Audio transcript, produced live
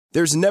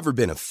There's never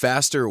been a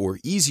faster or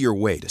easier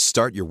way to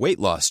start your weight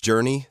loss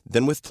journey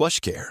than with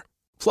PlushCare.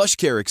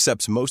 PlushCare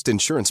accepts most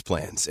insurance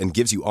plans and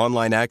gives you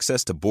online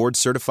access to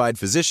board-certified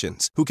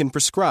physicians who can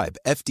prescribe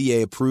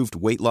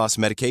FDA-approved weight loss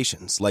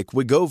medications like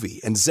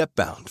Wegovy and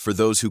Zepbound for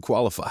those who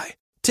qualify.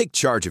 Take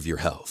charge of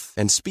your health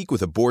and speak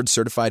with a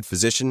board-certified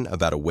physician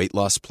about a weight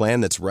loss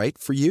plan that's right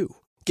for you.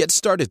 Get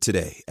started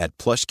today at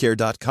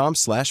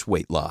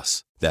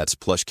plushcare.com/weightloss. That's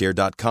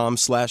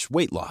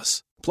plushcare.com/weightloss.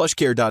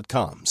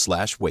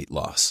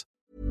 plushcare.com/weightloss.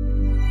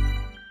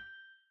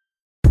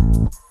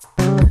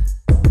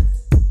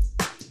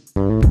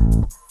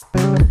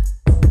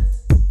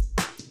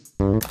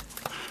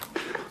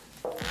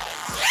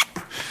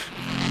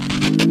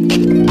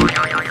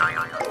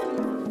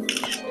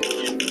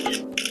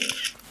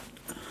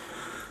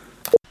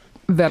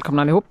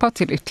 Välkomna allihopa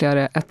till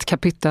ytterligare ett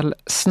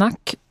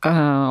kapitelsnack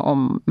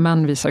om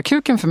Män visar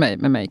kuken för mig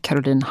med mig,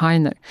 Caroline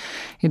Heiner.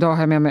 Idag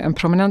har jag med mig en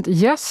prominent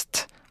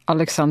gäst,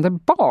 Alexander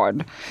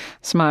Bard,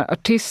 som är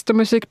artist och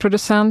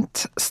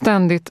musikproducent,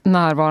 ständigt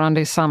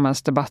närvarande i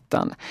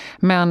samhällsdebatten.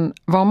 Men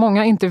vad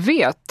många inte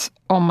vet,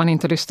 om man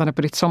inte lyssnade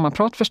på ditt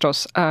sommarprat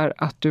förstås, är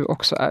att du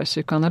också är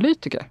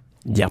psykoanalytiker.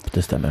 Japp,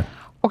 det stämmer.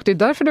 Och det är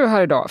därför du är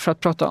här idag, för att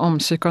prata om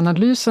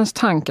psykoanalysens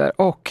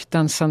tankar och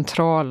den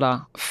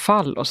centrala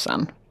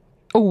fallosen.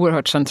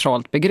 Oerhört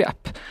centralt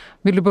begrepp.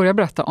 Vill du börja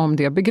berätta om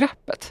det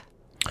begreppet?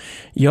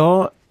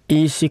 Ja,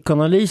 i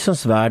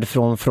psykoanalysens värld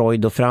från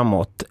Freud och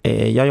framåt.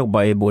 Jag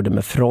jobbar ju både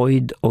med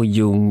Freud och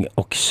Jung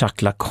och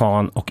Jacques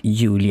Lacan och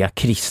Julia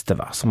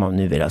Kristeva, som man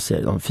nu vill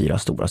säga de 4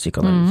 stora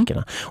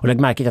psykoanalytikerna. Och lägg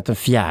märke till att den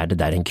 4:e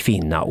där är en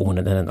kvinna och hon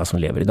är den enda som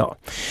lever idag.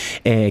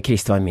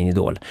 Kristeva är min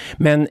idol.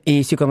 Men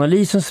i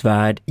psykoanalysens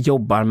värld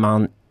jobbar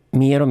man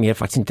mer och mer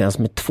faktiskt inte ens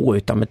med 2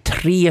 utan med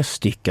 3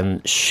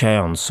 stycken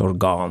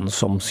könsorgan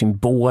som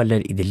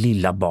symboler i det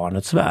lilla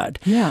barnets värld.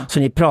 Yeah. Så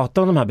när vi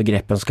pratar om de här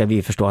begreppen ska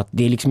vi förstå att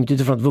det är liksom inte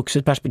utifrån ett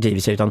vuxet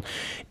perspektiv utan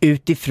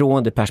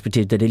utifrån det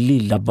perspektiv där det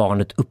lilla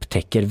barnet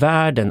upptäcker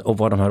världen och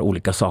vad de här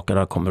olika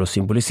sakerna kommer att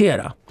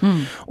symbolisera.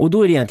 Och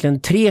då är det egentligen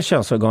 3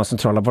 könsorgan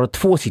centrala, varav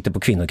 2 sitter på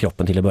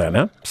kvinnokroppen till att börja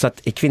med. Så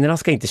att kvinnorna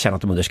ska inte känna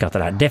att de underskattar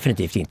det här,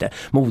 definitivt inte.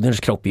 Moderns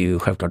kropp är ju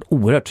självklart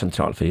oerhört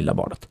central för det lilla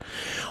barnet.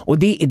 Och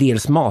det är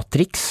dels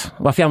matrix.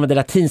 Varför jag använder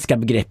latinska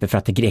begreppet? För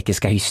att det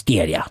grekiska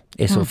hysteria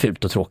är så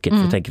fult och tråkigt,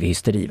 för tänker vi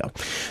hysteri, va?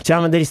 Så jag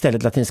använder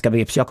istället latinska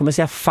begrepp. Så jag kommer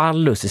säga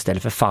fallus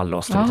istället för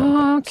fallos till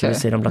exempel. Okay. Så vi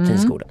säger de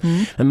latinska orden.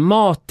 Men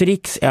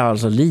matrix är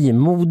alltså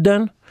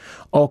livmodern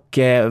och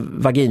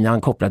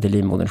vaginan kopplad till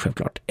livmodern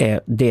självklart.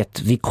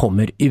 Det vi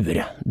kommer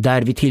ur.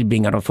 Där vi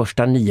tillbringar de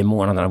första 9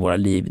 månaderna av våra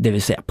liv, det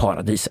vill säga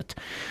paradiset.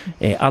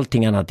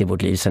 Allting annat i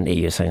vårt liv sen är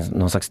ju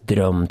någon slags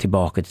dröm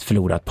tillbaka till ett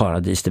förlorat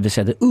paradis. Det vill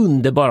säga det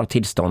underbara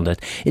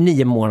tillståndet i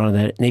 9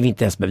 månader när vi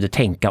inte ens behövde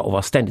tänka och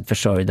var ständigt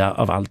försörjda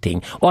av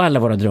allting. Och alla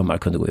våra drömmar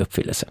kunde gå i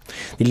uppfyllelse.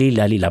 Det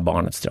lilla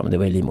barnets dröm, det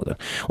var i livmodern.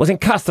 Och sen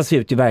kastas vi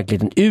ut i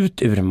verkligheten,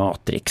 ut ur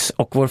matrix.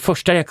 Och vår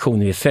första reaktion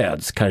när vi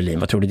föds, Caroline,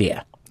 vad tror du det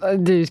är?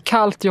 Det är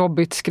kallt,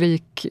 jobbigt,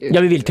 skrik.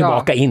 Ja, vi vill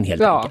tillbaka in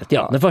helt enkelt.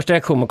 Ja. Den första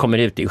reaktionen kommer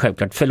ut är ju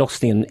självklart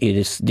förlossningen.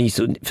 Det är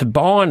så, för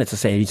barnet så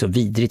säger det så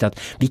vidrigt att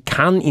vi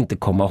kan inte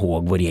komma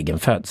ihåg vår egen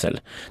födsel.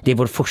 Det är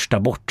vår första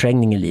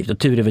bortträngning i livet. Och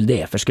tur är väl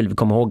det, för skulle vi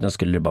komma ihåg den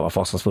skulle det bara vara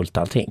fasansfullt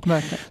allting.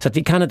 Verkligen. Så att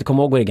vi kan inte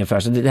komma ihåg vår egen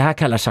födsel. Det här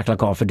kallar Jacques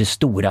Lacan för det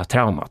stora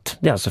traumat.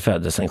 Det är alltså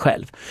födelsen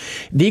själv.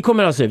 Vi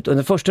kommer alltså ut och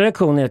den första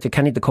reaktionen är att vi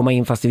kan inte komma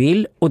in fast vi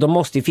vill. Och då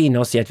måste vi finna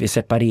oss i att vi är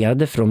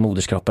separerade från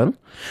moderskroppen.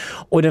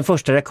 Och den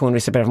första reaktionen vi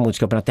separerar från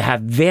moderskroppen att det här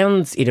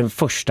vänds i den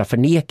första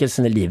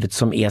förnekelsen i livet,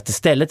 som är att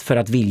istället för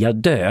att vilja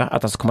dö,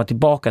 att alltså komma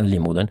tillbaka till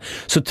livmodern,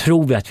 så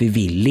tror vi att vi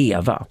vill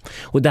leva.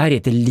 Och det här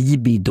heter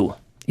libido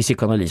i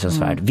psykoanalysens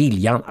värld,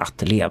 viljan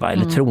att leva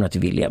eller tron att vi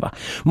vill leva.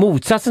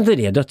 Motsatsen till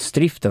det,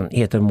 dödsdriften,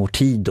 heter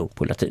mortido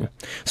på latin.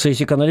 Så i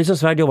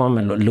psykoanalysens värld jobbar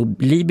man med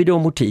libido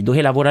och mortido.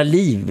 Hela våra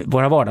liv,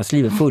 våra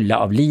vardagsliv är fulla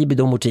av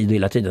libido och mortido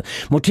hela tiden.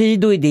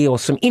 Mortido är det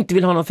oss som inte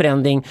vill ha någon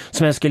förändring,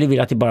 som jag skulle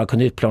vilja att vi bara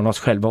kunde utplåna oss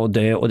själva och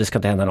dö och det ska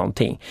inte hända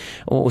någonting.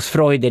 Och hos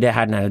Freud är det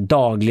här den här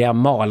dagliga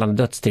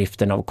malande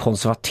dödsdriften av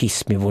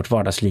konservatism i vårt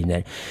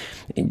vardagsliv.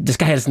 Det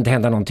ska helst inte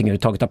hända någonting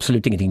överhuvudtaget,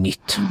 absolut ingenting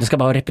nytt. Det ska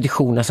bara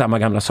repetition av samma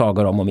gamla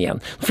sagor om och igen.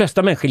 De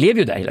flesta människor lever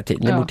ju där hela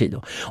tiden,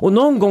 mortido. Och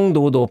någon gång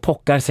då och då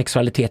pockar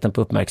sexualiteten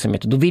på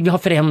uppmärksamhet. Och då vill vi ha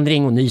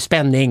förändring och ny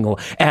spänning och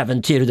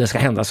äventyr och det ska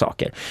hända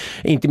saker.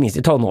 Inte minst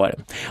i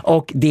tonåren.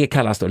 Och det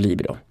kallas då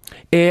libido.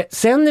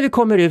 Sen när vi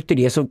kommer ut i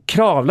det så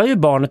kravlar ju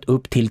barnet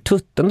upp till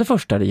tutten det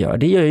första det gör.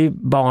 Det gör ju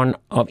barn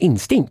av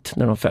instinkt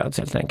när de föds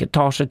helt enkelt.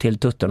 Tar sig till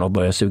tutten och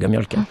börjar suga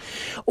mjölken.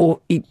 Och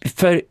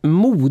för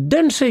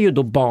modern så är ju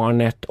då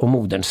barnet och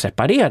modern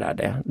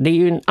separerade. Det är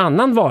ju en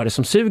annan vare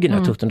som suger den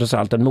här tutten trots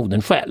allt än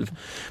modern själv.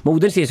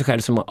 Modern ser sig själv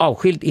som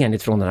avskilt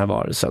enigt från den här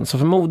varelsen. Så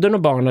för modern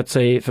och barnet så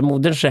är för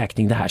moderns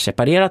räkning det här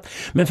separerat.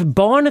 Men för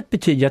barnet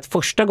betyder att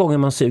första gången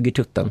man suger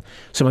tutten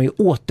så är man ju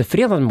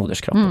återförenad med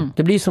moderskroppen.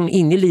 Det blir som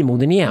in i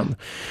livmodern igen.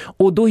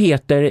 Och då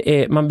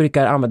heter, man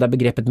brukar använda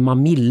begreppet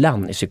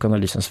mamillan i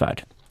psykoanalysens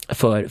värld.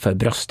 för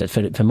bröstet,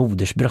 för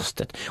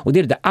modersbröstet. Och det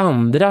är det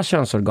andra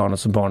könsorganet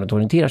som barnet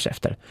orienterar sig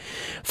efter.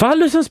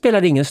 Fallusen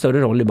spelar ingen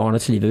större roll i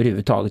barnets liv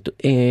överhuvudtaget.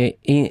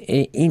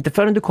 Inte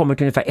förrän du kommer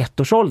till ungefär 1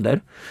 års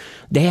ålder.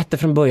 Det hette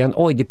från början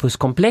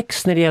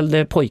Oidipuskomplex när det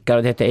gällde pojkar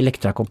och det hette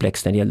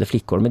Elektrakomplex när det gällde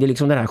flickor. Men det är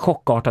liksom den här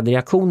chockartade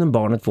reaktionen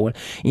barnet får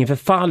inför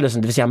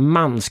fallusen, det vill säga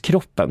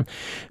manskroppen.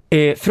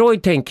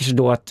 Freud tänker sig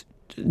då att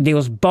det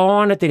hos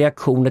barnet är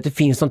reaktion att det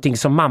finns någonting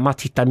som mamma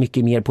tittar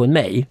mycket mer på än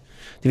mig.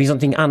 Det finns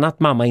någonting annat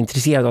mamma är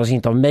intresserad av som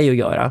inte har med mig att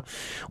göra.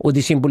 Och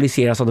det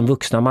symboliseras av den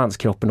vuxna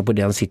manskroppen och på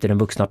den sitter den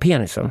vuxna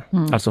penisen.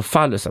 Alltså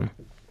fallusen.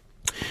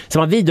 Så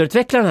man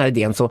vidareutvecklar den här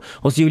idén så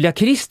hos Julia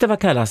Kristeva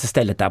kallas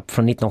istället upp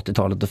från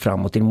 1980-talet och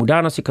framåt i den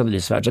moderna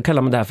psykoanalysvärld så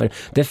kallar man det här för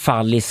det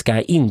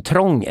falliska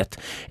intrånget.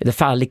 The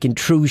phallic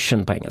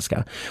intrusion på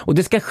engelska. Och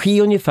det ska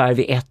ske ungefär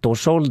vid 1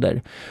 års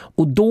ålder.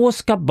 Och då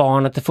ska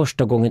barnet för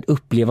första gången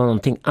uppleva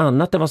någonting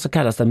annat än vad som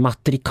kallas den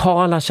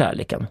matrikala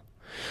kärleken.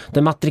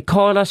 Den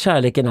matrikala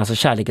kärleken, alltså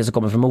kärleken som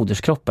kommer från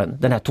moderskroppen.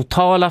 Den här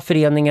totala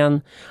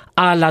föreningen,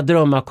 alla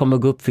drömmar kommer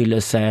gå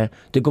uppfyllelse.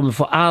 Du kommer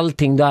få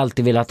allting du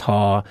alltid velat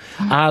ha.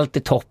 Allt är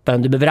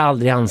toppen, du behöver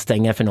aldrig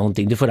anstränga för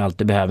någonting. Du får allt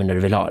du behöver när du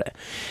vill ha det.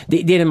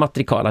 Det är den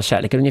matrikala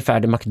kärleken. Ungefär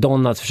det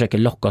McDonalds försöker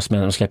locka oss med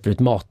när de släpper ut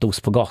matos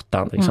på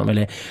gatan. Liksom.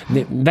 Eller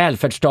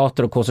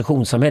välfärdsstater och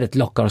konsumtionssamhället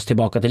lockar oss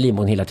tillbaka till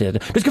limon hela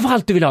tiden. Du ska få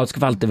allt du vill ha, du ska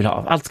få allt du vill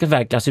ha. Allt ska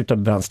verkligas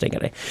utan att anstränga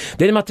dig.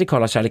 Det är den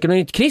matrikala kärleken. Och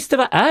enligt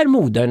Kristeva är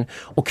modern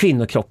och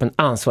kvinnokroppen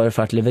ansvarig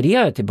för att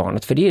leverera det till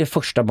barnet. För det är det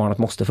första barnet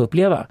måste få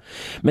uppleva.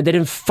 Men det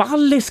den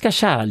falliska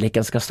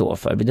kärleken ska stå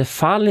för, det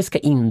falliska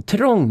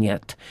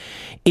intrånget,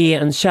 är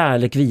en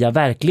kärlek via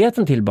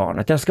verkligheten till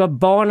barnet. Det ska vara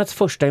barnets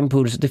första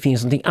impuls att det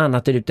finns något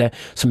annat där ute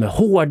som är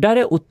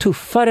hårdare och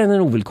tuffare än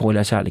den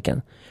ovillkorliga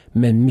kärleken.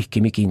 Men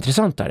mycket, mycket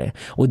intressantare.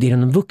 Och det är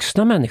den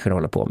vuxna människor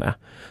håller på med.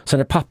 Så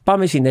när pappa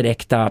med sin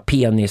erekta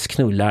penis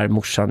knullar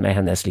morsan med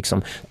hennes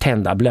liksom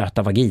tända,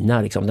 blöta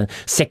vagina, liksom den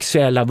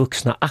sexuella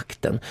vuxna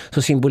akten,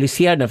 så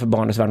symboliserar den för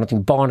barnets värld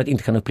någonting barnet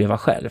inte kan uppleva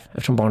själv.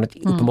 Eftersom barnet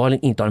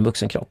uppenbarligen inte har en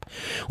vuxen kropp.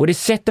 Och det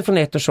sätter från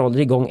 1 års ålder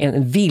igång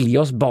en vilja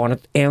hos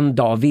barnet en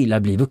dag vilja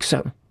bli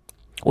vuxen.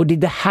 Och det är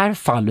det här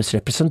fallus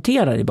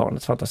representerar i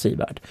barnets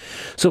fantasivärld.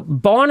 Så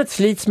barnet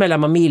slits mellan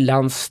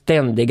mamillans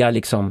ständiga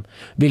liksom,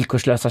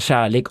 villkorslösa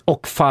kärlek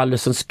och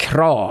fallusens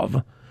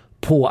krav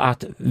på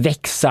att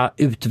växa,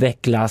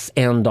 utvecklas,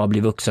 en dag bli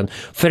vuxen.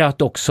 För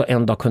att också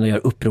en dag kunna göra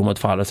uppror mot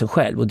fallusen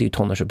själv. Och det är ju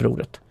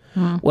tonårsupproret.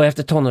 Och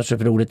efter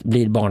tonårsupproret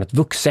blir barnet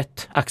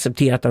vuxet,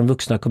 accepterat av den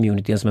vuxna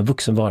communityn som en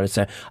vuxen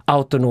varelse,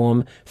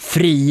 autonom,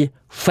 fri,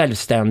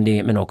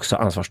 självständig men också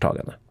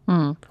ansvarstagande.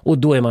 Och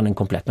då är man en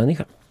komplett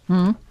människa.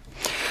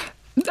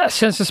 Det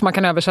känns som man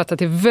kan översätta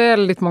till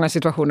väldigt många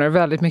situationer,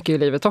 väldigt mycket i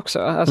livet också.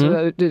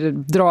 Alltså, det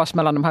dras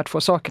mellan de här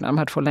 2 sakerna, de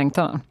här 2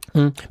 längtarna.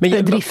 Men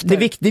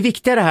det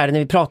viktiga det här när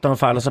vi pratar om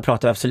fall, så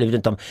pratar vi absolut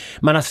inte om,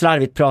 man har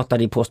slarvigt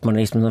pratat i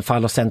postmodernismen om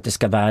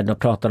fallocentriska världen och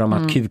pratar om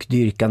att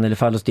kukdyrkan eller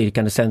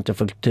fallosdyrkan är centrum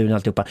för kulturen och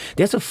alltihopa.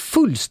 Det är alltså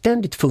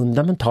fullständigt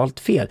fundamentalt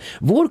fel.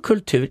 Vår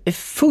kultur är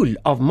full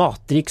av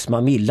matrix,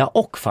 mamilla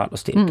och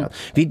fallosdyrkan.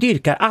 Vi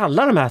dyrkar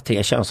alla de här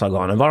 3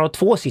 könsorganen, varav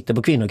 2 sitter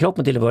på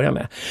kvinnokroppen till att börja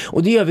med.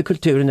 Och det gör vi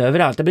kulturen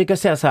överallt. Jag brukar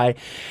säga så här,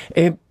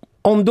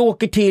 om du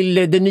åker till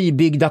det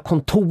nybyggda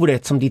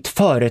kontoret som ditt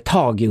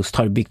företag just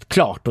har byggt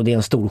klart och det är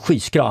en stor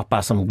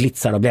skyskrapa som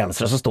glitsar och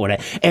blänsar och så står det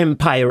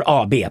Empire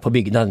AB på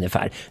byggnaden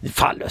ungefär.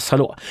 Fallus,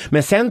 hallå.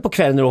 Men sen på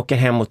kvällen när du åker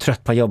hem och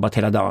trött på jobbat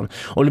hela dagen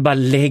och du bara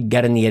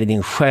lägger dig ner i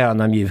din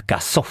sköna mjuka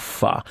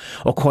soffa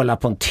och kollar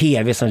på en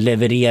tv som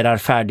levererar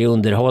färdig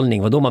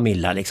underhållning, vad då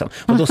mamilla liksom.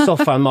 Och då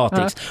soffan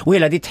Matrix. Och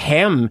hela ditt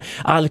hem,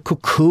 all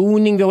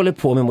cocooning vi håller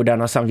på med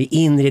moderna samhället, vi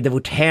inreder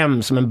vårt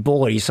hem som en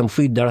borg som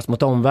skyddar oss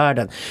mot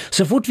omvärlden.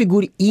 Så fort vi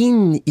går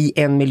in i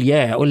en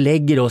miljö och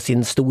lägger oss i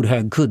en stor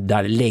hög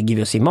kuddar, lägger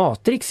vi oss i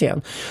matrix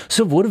igen.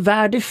 Så vår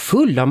värld är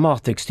full av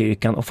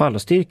matrixstyrkan och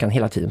fallostyrkan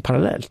hela tiden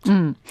parallellt.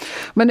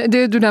 Men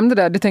det du nämnde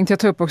där, det tänkte jag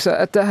ta upp också,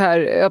 att det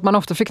här, att man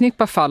ofta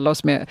förknippar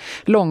fallos med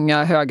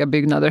långa, höga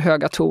byggnader,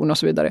 höga torn och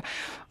så vidare.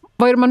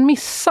 Vad är det man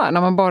missar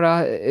när man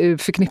bara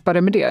förknippar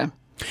det med det?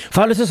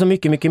 Fallus är så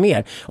mycket, mycket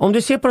mer. Om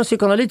du ser på den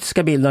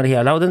psykoanalytiska bilden av det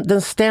hela, och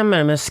den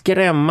stämmer med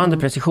skrämmande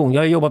precision.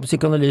 Jag har jobbat med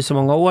psykoanalys i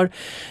många år.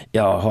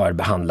 Jag har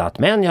behandlat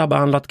män, jag har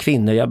behandlat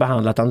kvinnor, jag har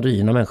behandlat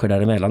androgyna människor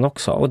däremellan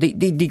också. Och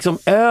det liksom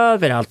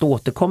överallt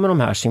återkommer de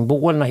här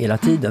symbolerna hela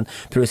tiden,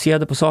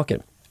 projicerade på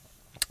saker.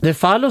 Det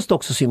fallus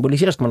också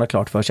symboliseras, man har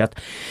klart för sig att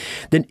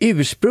den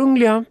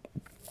ursprungliga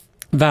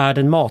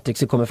världen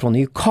matrixen kommer från är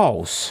ju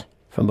kaos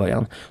från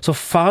början. Så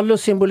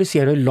fallus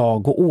symboliserar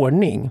lag och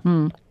ordning.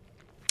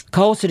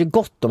 Kaos är det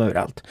gott om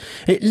överallt.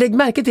 Lägg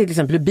märke till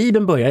exempel hur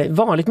Bibeln börjar.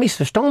 Vanligt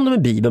missförstånd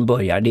med Bibeln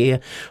börjar. Det är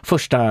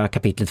första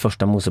kapitlet,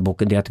 första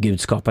Moseboken, det är att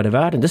Gud skapade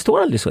världen. Det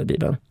står aldrig så i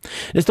Bibeln.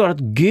 Det står att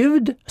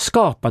Gud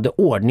skapade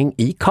ordning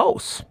i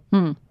kaos.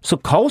 Så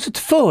kaoset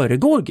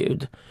föregår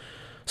Gud.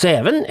 Så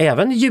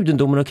även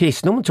judendomen och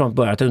kristendomen tror jag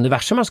börjar att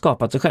universum har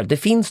skapat sig själv. Det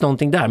finns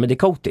någonting där, men det är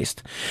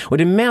kaotiskt. Och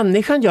det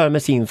människan gör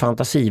med sin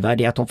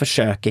fantasivärld är att hon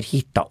försöker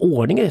hitta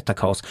ordning i detta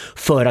kaos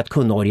för att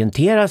kunna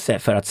orientera sig,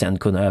 för att sen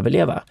kunna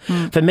överleva.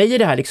 För mig är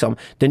det här liksom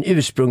den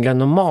ursprungliga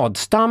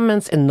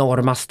nomadstammens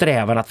enorma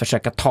strävan att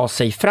försöka ta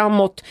sig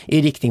framåt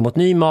i riktning mot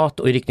ny mat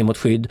och i riktning mot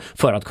skydd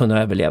för att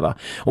kunna överleva.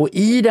 Och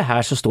i det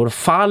här så står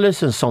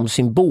fallelsen som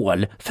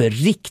symbol för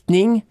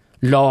riktning,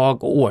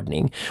 lag och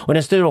ordning. Och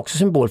den står också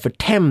symbol för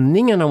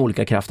tämningen av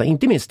olika krafter,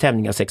 inte minst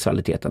tämning av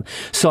sexualiteten.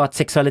 Så att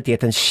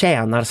sexualiteten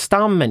tjänar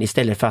stammen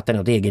istället för att den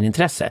har ett egen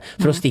intresse.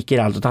 För då sticker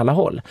allt åt alla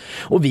håll.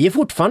 Och vi är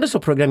fortfarande så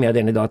programmerade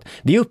än idag att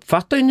vi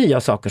uppfattar ju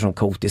nya saker som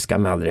kaotiska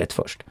med all rätt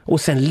först.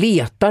 Och sen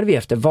letar vi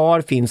efter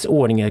var finns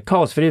ordning i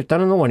kaos. För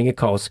utan en ordning i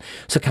kaos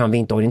så kan vi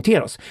inte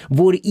orientera oss.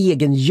 Vår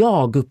egen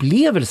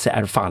jagupplevelse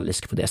är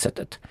fallisk på det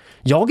sättet.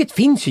 Jaget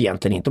finns ju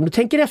egentligen inte. Om du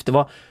tänker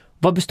efter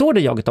vad består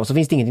det jaget av så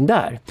finns det ingenting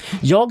där.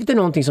 Jaget är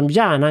någonting som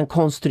hjärnan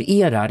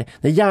konstruerar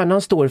när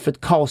hjärnan står för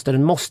ett kaos där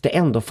den måste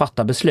ändå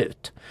fatta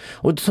beslut.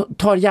 Och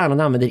tar hjärnan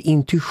och använder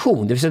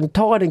intuition, det vill säga den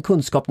tar den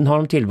kunskap den har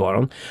om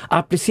tillvaron,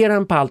 applicerar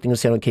den på allting och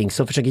ser omkring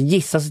så försöker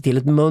gissa sig till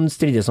ett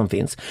mönster i det som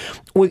finns.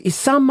 Och i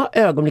samma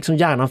ögonblick som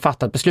hjärnan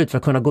fattar ett beslut för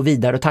att kunna gå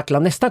vidare och tackla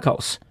nästa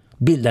kaos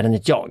bildar den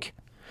ett jag.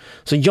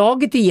 Så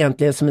jaget är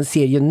egentligen som en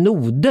serie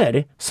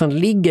noder som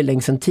ligger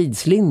längs en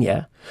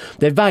tidslinje.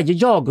 Där varje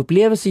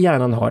jagupplevelse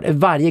hjärnan har är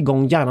varje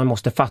gång hjärnan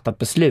måste fatta ett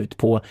beslut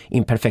på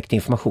imperfekt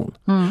information.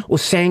 Och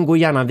sen går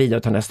hjärnan vidare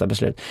och tar nästa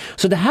beslut.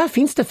 Så det här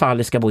finns det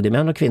falliska både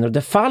män och kvinnor.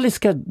 Det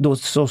falliska då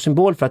så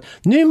symbol för att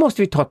nu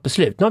måste vi ta ett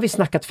beslut. Nu har vi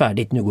snackat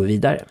färdigt, nu går vi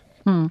vidare.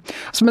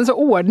 Men så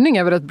ordning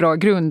är väl ett bra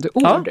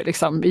grundord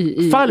liksom,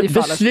 i fallet.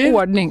 Beslut,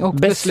 ordning och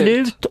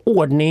beslut.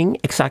 Ordning,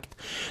 exakt.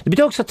 Det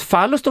betyder också att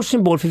fall står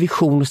symbol för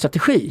vision och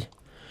strategi.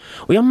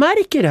 Och jag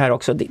märker det här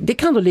också, det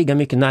kan då ligga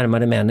mycket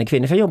närmare män än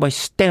kvinnor. För jag jobbar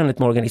ständigt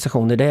med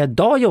organisationer där jag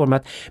idag jobbar med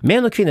att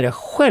män och kvinnor är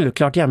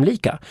självklart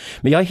jämlika.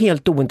 Men jag är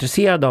helt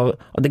ointresserad av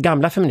det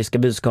gamla feministiska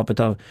budskapet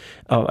av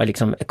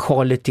liksom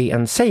equality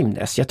and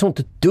sameness. Jag tror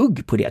inte ett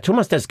dugg på det. Jag tror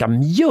man istället ska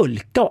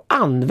mjölka och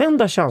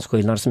använda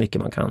könsskillnader så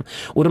mycket man kan.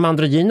 Och de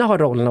androgyna har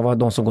rollen av att vara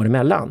de som går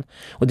emellan.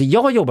 Och det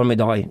jag jobbar med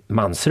idag i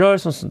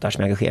mansrörelsen och sånt där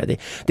som jag är engagerad i,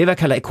 det är vad jag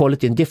kallar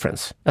equality and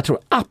difference. Jag tror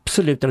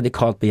absolut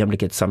radikalt på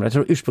jämlikhet i samhället.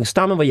 Jag tror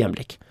ursprungsstammen var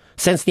jämlik.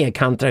 Sen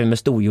snedkantrar vi med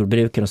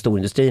storjordbruken och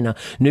storindustrierna.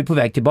 Nu på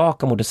väg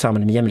tillbaka mot ett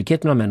samhälle med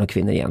jämlikhet mellan män och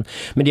kvinnor igen.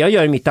 Men det jag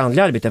gör i mitt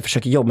andliga arbete är att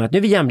försöka jobba med att nu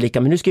är vi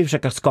jämlika, men nu ska vi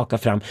försöka skaka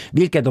fram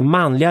vilka är de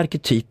manliga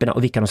arketyperna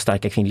och vilka är de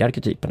starka kvinnliga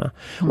arketyperna.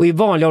 Och i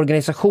vanliga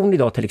organisationer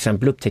idag till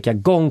exempel upptäcker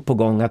jag gång på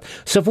gång att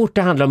så fort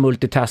det handlar om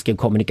multitasking och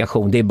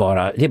kommunikation, det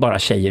är bara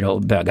tjejer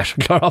och bögar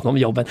som klarar av de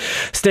jobben.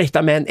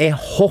 Straighta män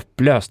är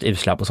hopplöst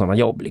usla på sådana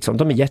jobb. Liksom.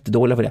 De är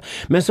jättedåliga för det.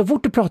 Men så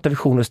fort du pratar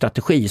vision och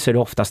strategi så är det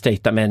ofta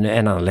straighta män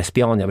en annan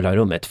lesbian jag vill ha i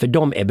rummet. För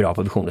de är bra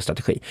på vision och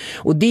strategi.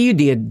 Och det är ju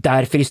det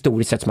därför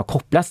historiskt sett som har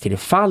kopplats till det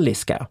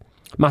falliska.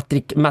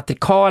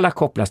 Matrikala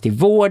kopplas till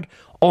vård,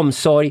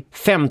 omsorg,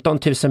 15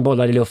 000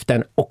 bollar i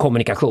luften och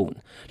kommunikation.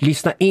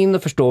 Lyssna in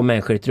och förstå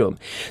människor i ett rum.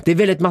 Det är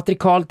väldigt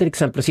matrikalt till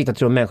exempel att sitta i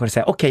ett rum med människor och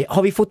säga okej,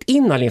 har vi fått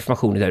in all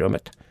information i det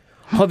rummet?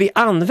 Har vi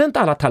använt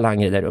alla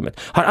talanger i det rummet?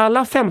 Har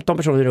alla 15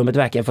 personer i rummet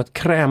verkligen fått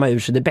kräma ur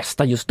sig det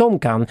bästa just de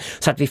kan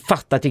så att vi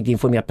fattar ett riktigt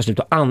informerat beslut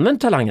och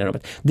använt talanger i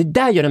rummet? Det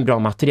där gör en bra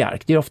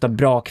matriark. Det är ofta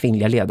bra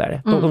kvinnliga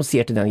ledare. De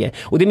ser till den grejen.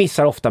 Och det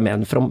missar ofta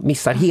män för de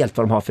missar helt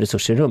vad de har för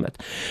resurser i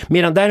rummet.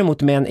 Medan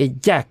däremot män är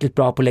jäkligt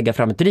bra på att lägga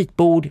fram ett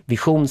ritbord,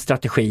 vision,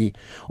 strategi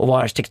och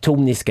vara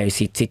arkitektoniska i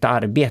sitt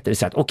arbete. Det vill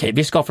säga att okej,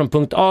 vi ska från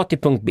punkt A till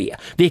punkt B.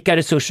 Vilka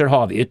resurser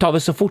har vi? Vi tar vi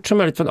så fort som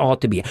möjligt från A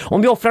till B.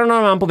 Om vi offrar någon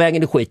annan på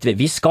vägen, det skiter vi.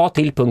 Vi ska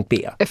till punkt B.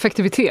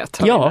 Effektivitet.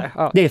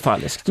 Ja, det är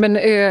falliskt. Men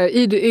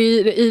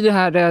i det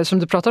här som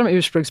du pratar om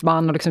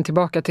ursprungsman och liksom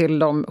tillbaka till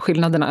de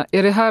skillnaderna,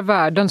 är det här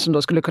värden som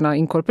då skulle kunna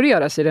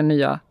inkorporeras i den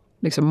nya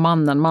liksom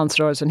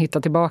mansrörelsen,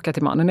 hitta tillbaka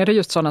till mannen? Är det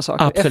just sådana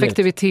saker? Absolut.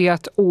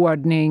 Effektivitet,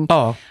 ordning,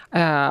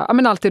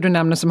 men allt det du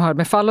nämner som hör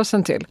med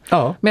fallosen till.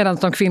 Ja. Medan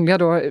de kvinnliga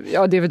då,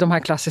 det är väl de här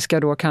klassiska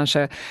då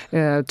kanske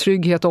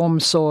trygghet,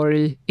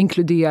 omsorg,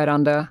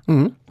 inkluderande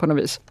på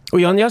något vis. Och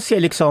jag ser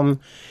liksom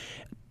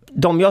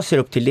de jag ser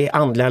upp till det är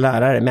andliga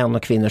lärare, män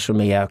och kvinnor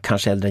som är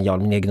kanske äldre än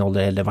jag, min egen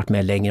ålder, eller varit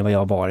med längre än vad jag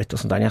har varit och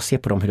sånt där. Jag ser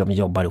på dem hur de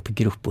jobbar upp i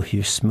grupp och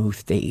hur smooth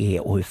det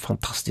är och hur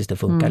fantastiskt det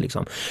funkar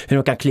liksom. Hur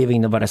de kan kliva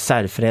in och vara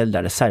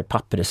reservföräldrar,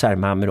 reservpapper,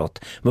 reservmammor åt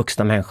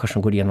vuxna människor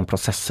som går igenom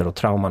processer och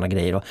trauman och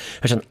grejer och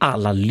hur sen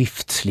alla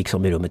lyfts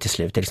liksom i rummet till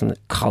slut. Det är liksom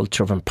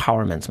culture of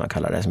empowerment som man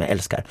kallar det, som jag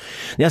älskar.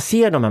 När jag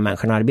ser de här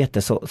människorna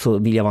arbeta så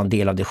vill jag vara en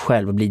del av det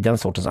själv och bli den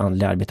sortens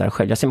andliga arbetare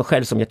själv. Jag ser mig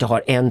själv som att jag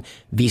har en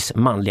viss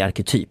manlig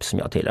arketyp som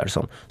jag tillhör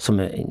som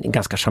en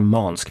ganska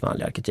shamansk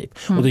manlig arketyp.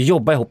 Och då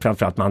jobbar jag ihop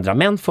framförallt med andra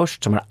män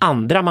först som har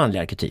andra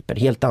manliga arketyper,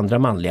 helt andra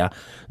manliga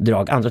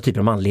drag, andra typer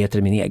av manligheter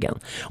än min egen.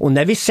 Och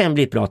när vi sen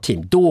blir ett bra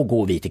team, då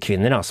går vi till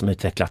kvinnorna som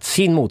utvecklat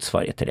sin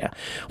motsvarighet till det.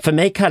 För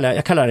mig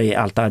jag kallar det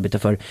allt arbete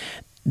för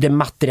det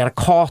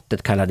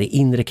matriarkatet, kallar det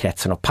inre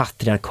kretsen och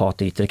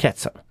patriarkatet yttre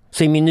kretsen.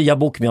 Så i min nya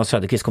bok med Jan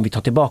Söderqvist kommer vi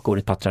ta tillbaka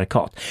ordet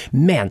patriarkat.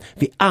 Men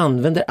vi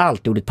använder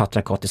alltid ordet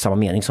patriarkat i samma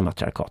mening som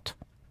matriarkat.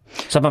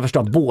 Så att man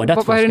förstår båda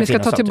två. Vad är det ni ska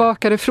ta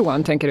tillbaka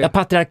ifrån, tänker du? Ja,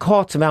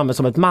 patriarkat som vi använder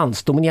som ett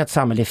mansdominerat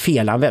samhälle är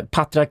felanvänt.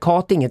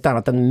 Patriarkat är inget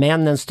annat än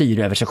männen styr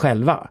över sig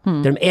själva.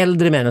 Det är de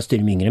äldre männen styr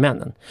de yngre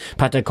männen.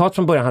 Patriarkat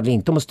från början handlar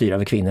inte om att styra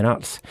över kvinnor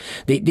alls.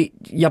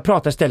 Jag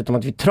pratar istället om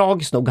att vi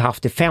tragiskt nog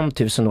haft i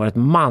 5000 år ett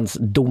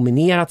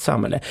mansdominerat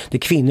samhälle. Där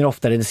kvinnor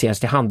ofta reduceras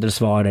till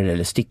handelsvaror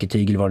eller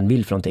stycketyg eller vad de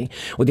vill för någonting.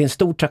 Och det är en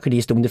stor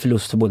tragedi, stor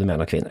förlust för både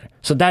män och kvinnor.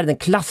 Så där är den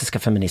klassiska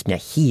feminismen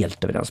jag är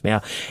helt överens med.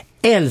 Jag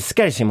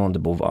älskar Simone de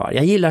Beauvoir.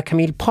 Jag gillar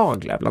Camille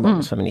Paglia bland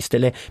dagens feminister.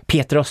 Eller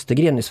Peter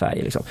Östergren i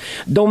Sverige. Liksom.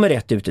 De är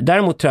rätt ute.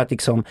 Däremot tror jag att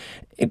liksom,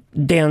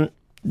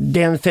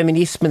 den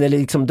feminismen eller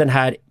liksom den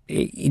här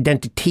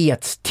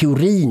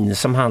identitetsteorin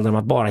som handlar om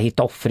att bara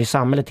hitta offer i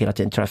samhället hela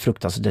tiden tror jag är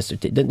fruktansvärt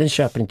destruktiv. Den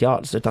köper inte jag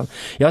alls. Utan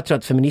jag tror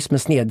att feminismen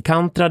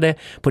snedkantrade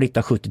på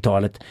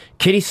 1970-talet.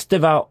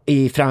 Christeva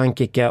i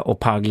Frankrike och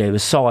Paglia i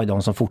USA är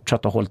de som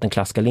fortsatt har hållit den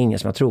klassiska linjen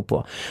som jag tror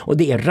på. Och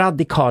det är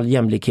radikal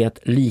jämlikhet,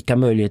 lika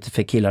möjligheter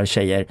för killar och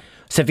tjejer.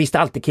 Sen finns det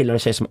alltid killar och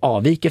tjejer som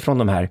avviker från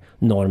de här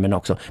normerna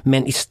också.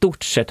 Men i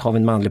stort sett har vi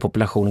en manlig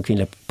population och en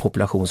kvinnlig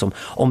population som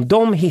om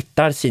de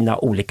hittar sina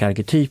olika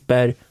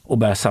arketyper och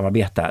börjar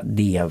samarbeta,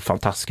 det är en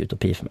fantastisk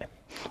utopi för mig.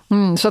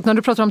 Så att när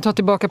du pratar om att ta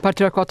tillbaka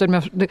patriarkatet,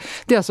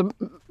 det är alltså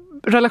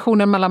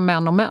relationen mellan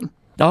män och män?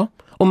 Ja,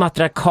 och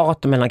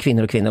matriarkat mellan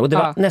kvinnor och kvinnor. Och det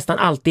var nästan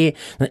alltid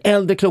den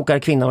äldre, klokare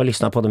kvinnan och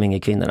lyssna på de yngre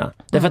kvinnorna.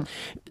 Därför att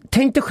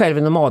tänk dig själv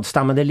i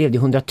nomadstammen, det levde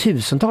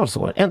 100,000-tals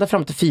år. Ända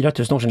fram till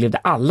 4,000 år sedan levde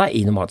alla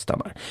i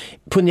nomadstammar.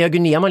 På Nya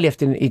Guinea man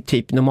levt i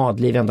typ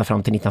nomadliv ända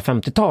fram till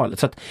 1950-talet.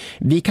 Så att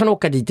vi kan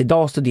åka dit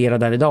idag och studera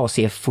där idag och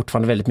se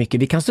fortfarande väldigt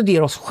mycket. Vi kan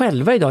studera oss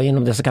själva idag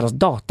genom det som kallas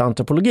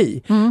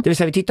dataantropologi. Det vill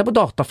säga vi tittar på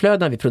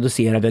dataflöden vi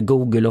producerar via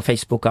Google och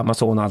Facebook och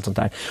Amazon och allt sånt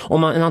där.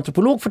 Om en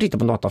antropolog får titta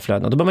på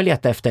dataflöden då bör man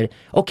leta efter,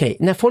 okej,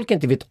 när folk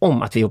inte vet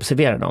om att vi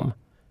observerar dem,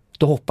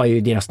 då hoppar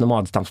ju deras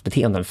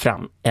nomadstamsbeteenden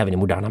fram även i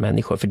moderna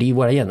människor, för det är ju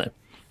våra gener.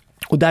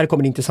 Och där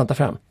kommer det intressanta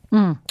fram.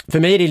 För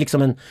mig är det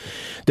liksom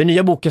den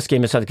nya boken jag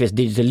skrev med Söderqvist,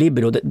 Digital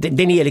Libero,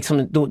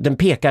 den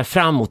pekar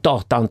fram mot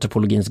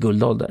dataantropologins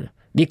guldålder.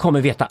 Vi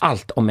kommer veta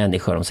allt om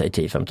människor om säg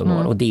 10-15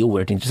 år och det är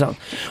oerhört intressant.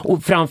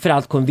 Och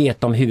framförallt kommer vi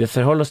veta om hur vi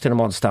förhåller oss till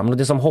nomadstammen. Och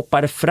det som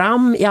hoppar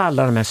fram i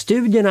alla de här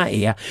studierna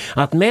är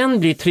att män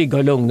blir trygga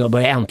och lugna och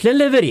börjar äntligen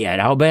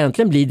leverera och börjar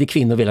äntligen bli det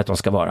kvinnor vill att de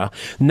ska vara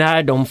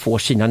när de får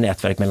sina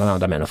nätverk mellan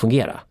andra män att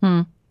fungera.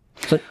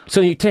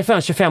 Så träffar en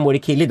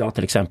 25-årig kille idag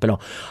till exempel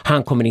och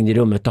han kommer in i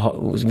rummet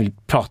och vill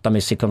prata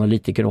med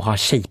psykoanalytiker och har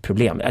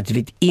tjejproblem. Jag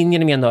vet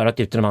ingen mer nörat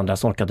utan de andra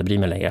som orkar inte bry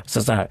mig längre.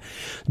 Så här,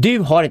 du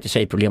har inte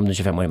tjejproblem du är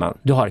 25-årig man,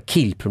 du har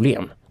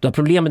killproblem. Du har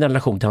problem med din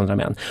relation till andra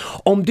män.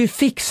 Om du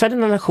fixar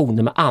dina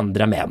relationer med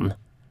andra män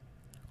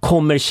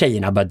kommer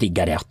tjejerna börja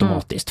digga det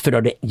automatiskt. För då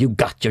är det you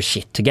got your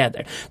shit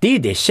together. Det är ju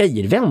det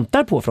tjejer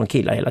väntar på från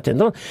killar hela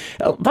tiden.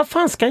 Vad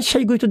fan ska en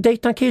tjej gå ut och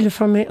dejta en kille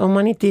om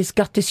man inte is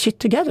got his shit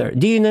together?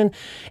 Det är ju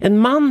en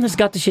man has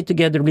got his shit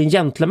together och blir en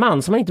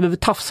gentleman som man inte behöver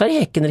tafsa i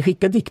häcken eller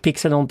skicka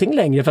dickpics eller någonting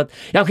längre. För att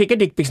jag skickar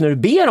dickpics när du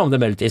ber om det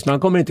möjligtvis, men han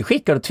kommer inte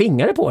skicka och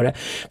tvinga dig på det.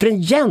 För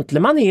en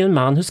gentleman är ju en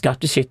man who's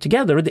got his shit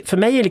together. Och för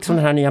mig är liksom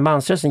den här nya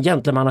mansrörelsen en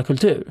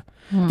gentlemannakultur.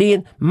 Det är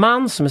en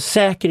man som är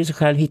säker i sig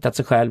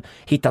själv,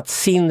 hittat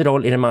sin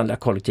roll i det manliga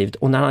kollektivet.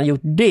 Och när han gjort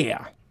det,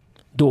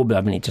 då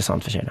blir det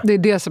intressant för tjejerna. Det är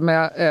det som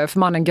är för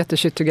mannen get the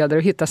shit together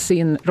och hitta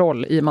sin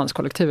roll i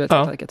manskollektivet.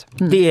 Ja,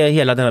 det är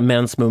hela den här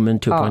Men's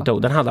Movement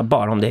 2.0. Den handlar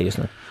bara om det just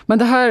nu. Men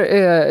det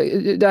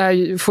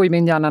här får ju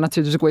min hjärna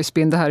naturligtvis gå i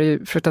spinn. Det här är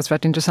ju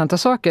fruktansvärt intressanta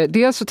saker.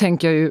 Dels så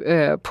tänker jag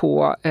ju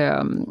på...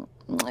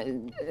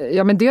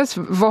 men dels,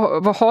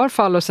 vad har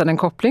fallosen en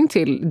koppling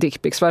till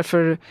dickpics?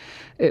 Varför,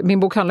 min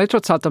bok handlar ju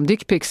trots allt om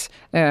dickpics.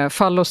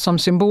 Fallos som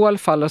symbol,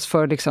 fallos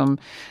för liksom,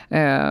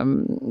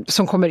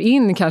 som kommer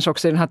in kanske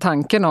också i den här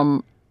tanken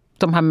om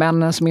de här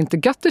männen som inte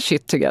got the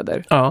shit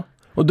together. Ja,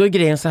 och då är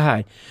grejen så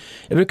här.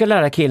 Jag brukar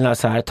lära killarna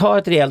så här, ta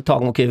ett rejält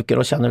tag om kuken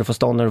och känner du får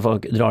stånd när du får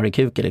dra i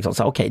kuken. Liksom.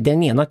 Okej,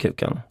 den ena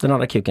kuken, den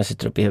andra kuken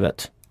sitter upp i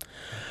huvudet.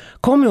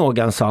 Kom ihåg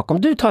en sak,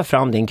 om du tar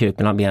fram din kuk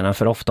mellan benen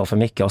för ofta och för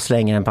mycket och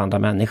slänger den på andra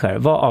människor,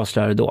 vad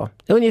avslöjar du då?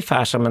 Det är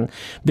ungefär som en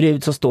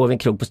brud som står vid en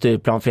krog på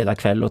Stureplan fredag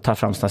kväll och tar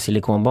fram sina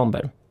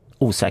silikonbomber.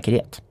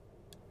 Osäkerhet.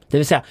 Det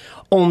vill säga,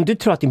 om du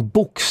tror att din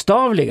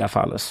bokstavliga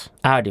fallus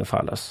är din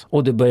fallus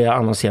och du börjar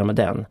annonsera med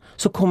den,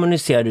 så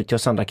kommunicerar du till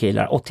oss andra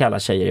killar och till alla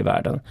tjejer i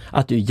världen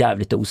att du är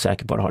jävligt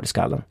osäker på att ha det i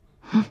skallen.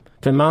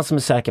 För en man som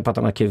är säker på att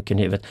han har kuken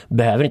i huvudet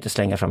behöver inte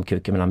slänga fram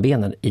kuken mellan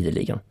benen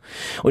ideligen.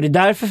 Och det är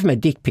därför för mig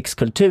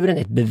dickpics-kulturen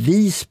är ett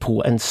bevis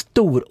på en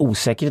stor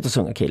osäkerhet hos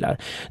unga killar.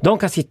 De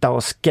kan sitta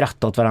och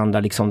skratta åt varandra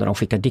liksom när de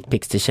skickar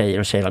dickpics till tjejer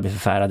och tjejerna blir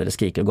förfärade eller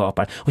skriker och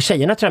gapar. Och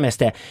tjejerna tror jag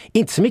mest är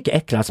inte så mycket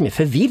äcklade som är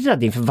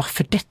förvirrade inför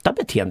varför detta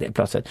beteende är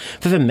plötsligt.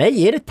 För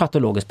mig är det ett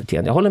patologiskt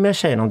beteende. Jag håller med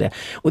tjejerna om det.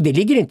 Och det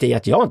ligger inte i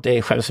att jag inte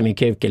är själv som min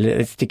kuk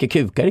eller tycker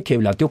kukar är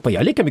kul alltihopa.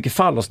 Jag är lika mycket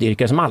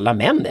fallosdyrkare som alla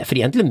män är. För det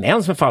är egentligen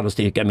män som är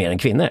fallosdyrkare mer än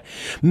kvinnor.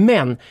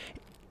 Men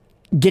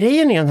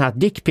grejen är den här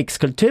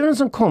dickpics-kulturen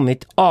som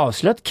kommit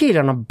avslöjat att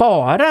killarna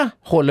bara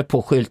håller på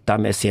att skylta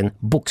med sin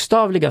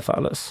bokstavliga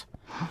fallus.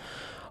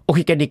 och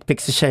skickar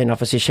dickpics till tjejerna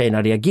för att se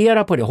tjejerna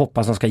reagera på det och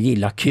hoppas de ska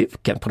gilla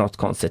kuken på något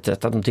konstigt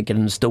sätt, att de tycker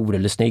den är stor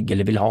eller snygg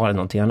eller vill ha eller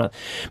någonting annat.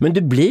 Men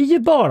det blir ju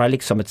bara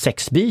liksom ett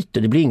sexbyte,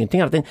 det blir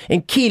ingenting annat.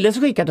 En kille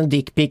som skickar en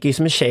dickpic är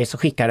som en tjej som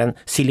skickar en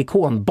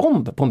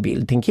silikonbomb på en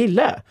bild till en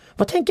kille.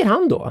 Vad tänker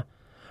han då?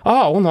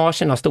 Hon har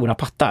sina stora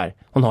pattar,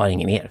 hon har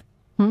inget mer.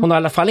 Hon har i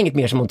alla fall inget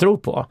mer som hon tror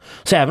på.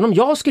 Så även om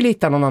jag skulle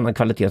hitta någon annan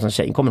kvalitet som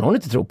tjej kommer hon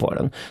inte tro på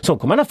den. Så hon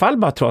kommer i alla fall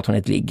bara tro att hon är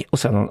ett ligg och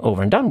sen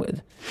over and done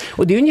with.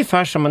 Och det är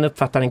ungefär som man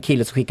uppfattar en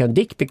kille som skickar en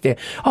dickpic.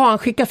 Han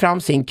skickar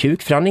fram sin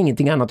kuk för han har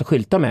ingenting annat att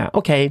skylta med.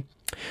 Okej.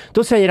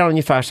 Då säger han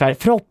ungefär så här: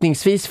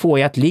 förhoppningsvis får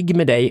jag ett ligg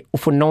med dig och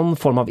får någon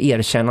form av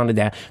erkännande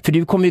där. För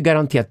du kommer ju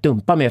garanterat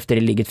dumpa mig efter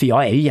det ligget, för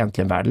jag är ju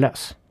egentligen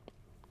värdelös.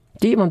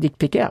 Det är vad en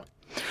dickpic är.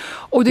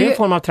 Och det är en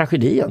form av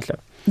tragedi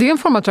egentligen. Det är en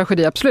form av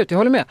tragedi, absolut, jag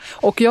håller med.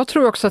 Och jag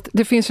tror också att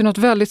det finns ju något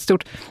väldigt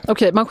stort...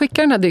 Okej, man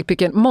skickar den här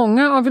dickpicken.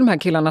 Många av de här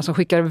killarna som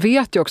skickar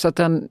vet ju också att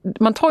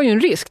man tar ju en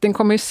risk. Den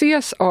kommer ju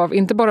ses av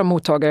inte bara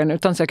mottagaren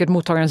utan säkert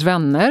mottagarens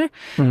vänner.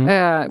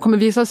 Kommer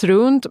visas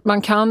runt.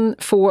 Man kan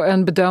få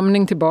en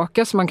bedömning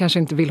tillbaka som man kanske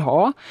inte vill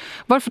ha.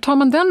 Varför tar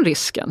man den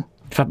risken?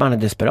 För att man är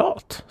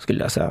desperat,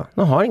 skulle jag säga.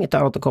 De har inget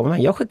annat att komma med.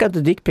 Jag skickar inte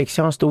dickpics,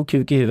 jag har en stor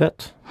kuk i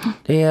huvudet.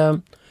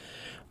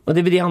 Och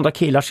det är väl det andra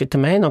killar ser till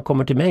mig när de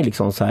kommer till mig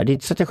liksom så här. Det är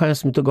inte så att jag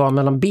skäms mitt organ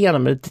mellan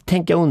benen, men det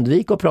tänker jag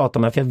undvika att prata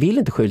med, för jag vill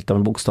inte skylta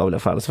med bokstavliga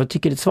fall. Så jag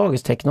tycker det är ett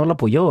svaghetstecken att hålla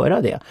på att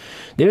göra det.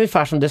 Det är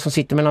ungefär som det som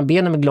sitter mellan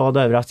benen med glad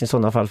överraskning i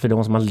sådana fall för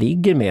de som man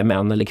ligger med,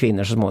 män eller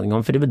kvinnor så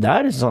småningom. För det är väl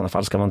där i sådana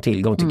fall ska vara en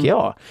tillgång, tycker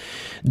jag.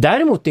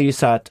 Däremot är det ju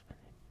så att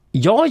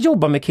jag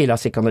jobbar med killar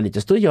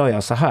psykoanalytiskt, då gör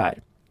jag så här.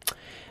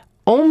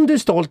 Om du är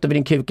stolt över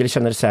din kuk eller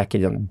känner dig säker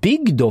i den,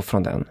 bygg då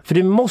från den. För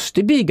du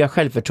måste bygga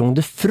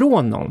självförtroende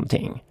från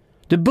någonting.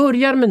 Du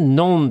börjar med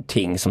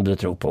någonting som du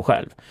tror på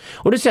själv.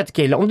 Och du säger till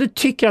killar, om du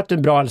tycker att du är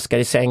bra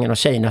älskare i sängen och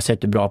tjejerna säger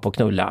att du är bra på att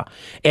knulla,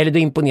 eller du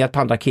är imponerad på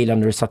andra killar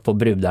när du satt på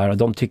brudar och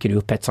de tycker du är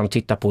upphetsande och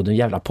tittar på den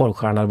jävla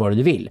porrstjärna eller vad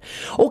du vill.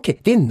 Okej,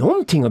 det är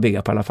någonting att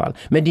bygga på i alla fall.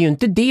 Men det är ju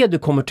inte det du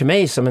kommer till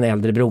mig som en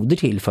äldre broder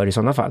till för i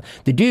sådana fall.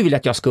 Det du vill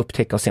att jag ska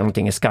upptäcka och se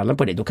någonting i skallen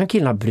på dig, då kan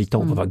killarna bryta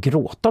upp och bara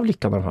gråta av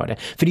lyckan när de hör det.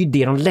 För det är ju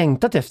det de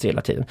längtat efter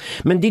hela tiden.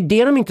 Men det är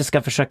det de inte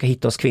ska försöka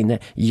hitta hos kvinnor.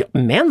 Ja,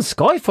 män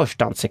ska i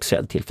första hand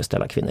sexuellt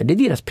tillfredsställa kvinnor. Det är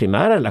deras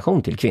primära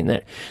relation till kvinnor.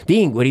 Det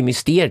ingår i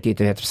mysteriet i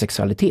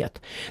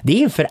heterosexualitet. Det är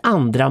inför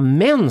andra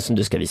män som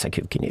du ska visa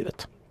kuken i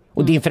huvudet.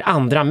 Och det är inför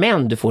andra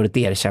män du får ett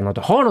erkännande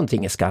att du har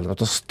någonting i skallen, att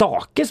du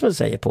stake, som man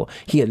säger på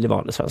hederlig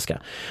vanlig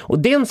svenska. Och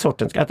den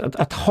sorten,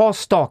 att ha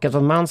stakat,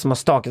 en man som har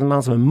stakat, en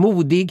man som är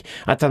modig,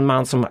 att en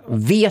man som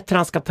vet hur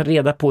han ska ta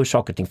reda på hur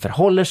saker och ting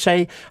förhåller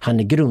sig, han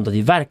är grundad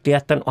i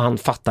verkligheten och han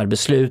fattar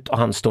beslut och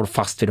han står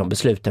fast vid de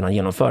besluten han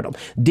genomför dem.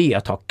 Det är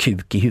att ha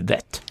kuk i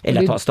huvudet.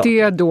 Eller att ha stak. Det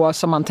är då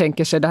som man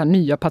tänker sig det här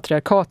nya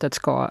patriarkatet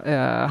ska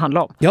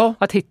handla om. Ja.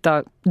 Att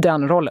hitta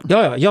den rollen.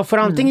 Ja, jag får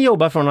antingen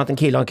jobba från att en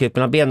kille har en kuk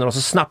mellan benen och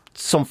så snabbt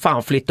som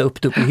fan flytta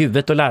upp det upp i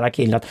huvudet och lära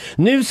killen att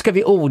nu ska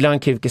vi odla en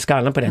kuk i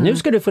skallen på det. Nu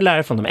ska du få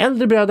lära från de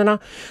äldre bröderna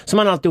som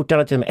man alltid gjort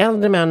hela tiden. De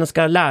äldre männen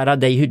ska lära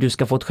dig hur du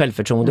ska få ett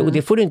självförtroende och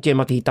det får du inte genom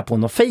att hitta på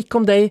något fake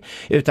om dig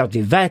utan att vi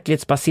är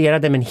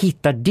verklighetsbaserade, men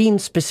hitta din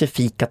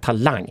specifika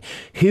talang.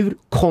 Hur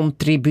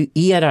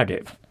kontribuerar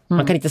du?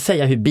 Man kan inte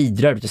säga hur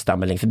bidrar du till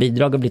stammeling, för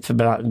bidrag har blivit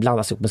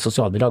blandas ihop med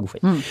socialbidrag och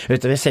skit.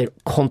 Utan vi säger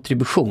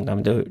kontribution,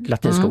 det är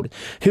latinska ordet.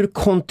 Hur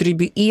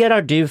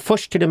kontribuerar du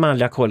först till det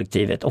manliga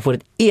kollektivet och får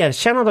ett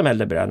erkännande av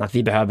äldre bröderna att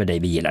vi behöver dig,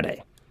 vi gillar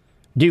dig.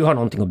 Du har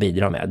någonting att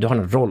bidra med, du har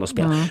en roll att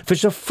spela. För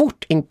så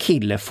fort en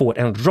kille får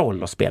en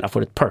roll att spela,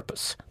 får ett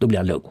purpose, då blir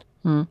han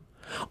lugn.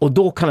 Och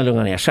då kan han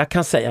lugna ner. Så jag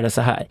kan säga det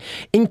så här.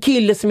 En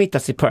kille som hittar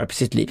sitt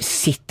purpose i sitt liv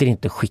sitter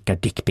inte och skickar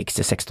dickpics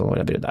till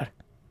 16-åriga brudar.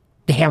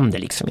 Det händer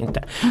liksom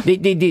inte.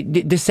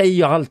 Det säger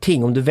ju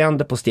allting om du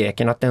vänder på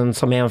steken att den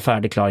som är en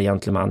färdigklar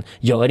gentleman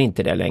gör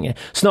inte det längre.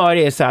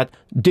 Snarare är det så att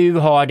du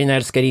har din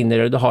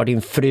älskarinna och du har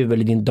din fru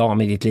eller din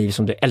dam i ditt liv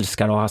som du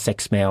älskar att ha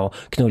sex med och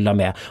knulla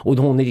med. Och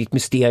hon är ditt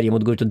mysterium och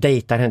du går ut och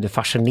dejtar henne, du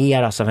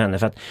fascineras av henne.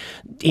 För att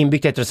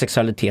inbyggt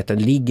heterosexualiteten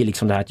ligger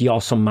liksom det här att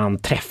jag som man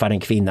träffar en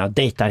kvinna,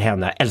 dejtar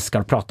henne, älskar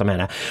att prata med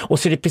henne. Och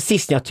så är det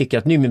precis när jag tycker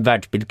att nu är min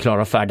världsbild klar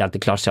och färdig,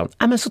 alltid klar, så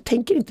men så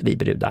tänker inte vi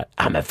brudar.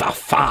 Men vad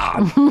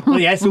fan!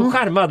 Och jag är så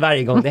charmad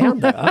varje gång det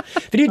händer. Va?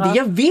 För det är det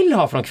jag vill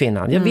ha från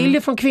kvinnan. Jag vill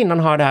ju från kvinnan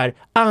ha det här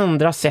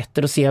andra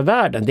sättet att se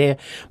världen. Det är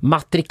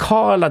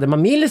matrikala, det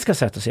mamiliska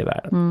sättet att se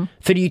världen.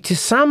 För det är ju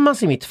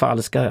tillsammans i mitt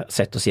fall ska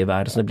sätt att se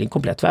världen så det blir en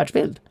komplett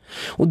världsbild.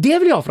 Och det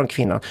vill jag ha från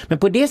kvinnan. Men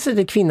på det sättet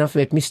är kvinnan för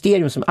ett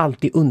mysterium som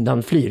alltid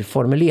undanflyr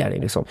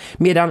formulering. Liksom.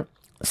 Medan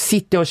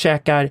sitter jag och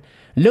käkar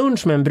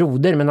lunch med en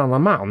broder med en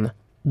annan man,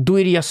 då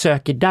är det jag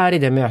söker där i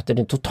det mötet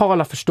den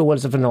totala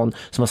förståelse för någon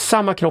som har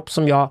samma kropp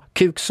som jag,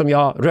 kuk som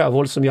jag,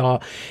 rövhål som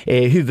jag,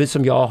 huvud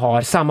som jag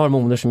har, samma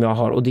hormoner som jag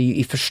har, och det är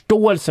i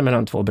förståelse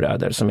mellan två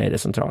bröder som är det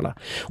centrala.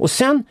 Och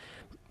sen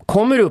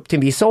Kommer du upp till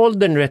en viss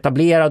ålder när du är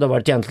etablerad och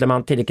varit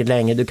gentleman tillräckligt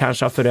länge, du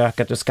kanske har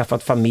förökat och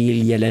skaffat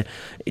familj eller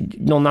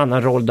någon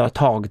annan roll du har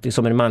tagit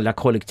liksom i det manliga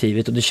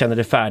kollektivet och du känner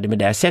dig färdig med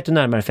det. Säg att du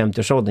närmare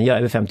 50-årsåldern, jag är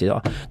över 50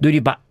 idag. Då är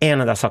det bara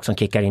en enda sak som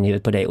kickar in i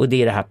huvudet på dig och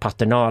det är det här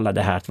paternala,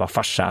 det här att vara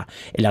farsa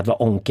eller att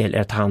vara onkel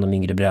eller att ta hand om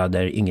yngre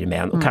bröder, yngre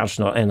män och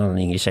kanske en annan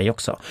yngre tjej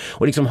också.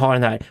 Och liksom ha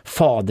den här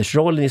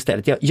fadersrollen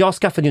istället. Jag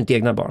skaffade ju inte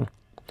egna barn.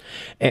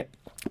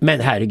 Men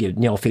herregud,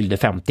 när jag fyllde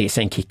 50,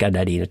 sen kickar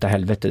där in utav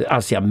helvete.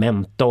 Alltså jag är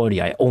mentor,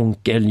 jag är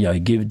onkel, jag är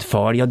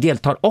gudfar. Jag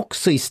deltar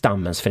också i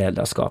stammens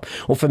föräldraskap.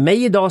 Och för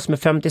mig idag som är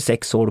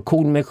 56 år,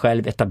 cool med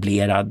själv,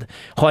 etablerad,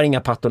 har inga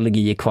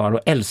patologier kvar och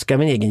älskar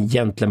min egen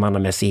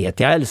gentlemannamässighet.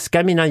 Jag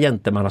älskar mina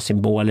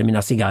gentlemannasymboler,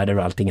 mina cigarrer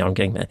och allting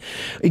omkring mig.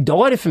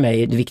 Idag är det för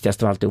mig det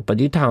viktigaste av alltihopa.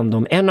 Det är att ta hand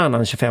om en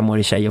annan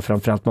 25-årig tjej och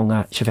framförallt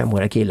många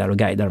 25-åriga killar och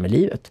guida dem i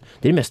livet.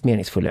 Det är det mest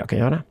meningsfulla jag kan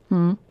göra.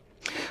 Mm.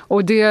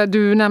 Och det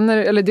du nämner,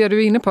 eller det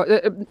du är inne på,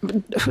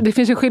 det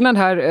finns en skillnad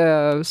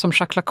här som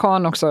Jacques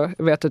Lacan också,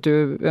 jag vet att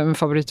du är en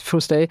favorit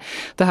hos dig,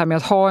 det här med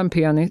att ha en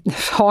penis,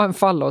 ha en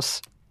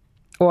fallos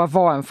och att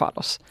vara en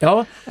fallos.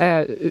 Ja,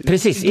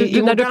 precis.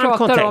 När du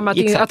pratar om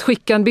att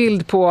skicka en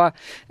bild på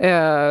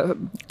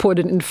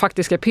den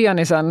faktiska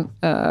penisen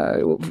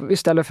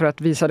istället för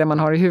att visa det man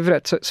har i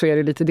huvudet, så är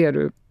det lite det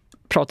du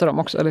pratar om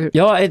också, eller hur?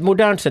 Ja, ett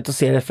modernt sätt att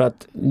se det för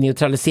att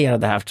neutralisera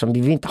det här, eftersom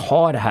vi vill inte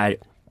ha det här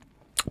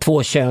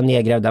två kön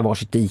nedgrävda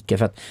varsitt dike,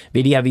 för att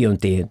vi lever ju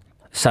inte i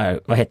så här,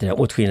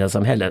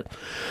 åtskillnadssamhälle.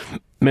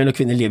 Män och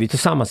kvinnor lever ju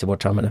tillsammans i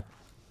vårt samhälle.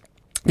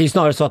 Det är ju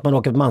snarare så att man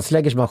åker på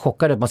mansläger som man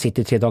chockar att man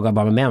sitter i 3 dagar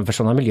bara med män, för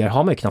sådana miljöer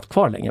har man ju knappt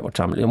kvar längre i vårt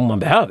samhälle om man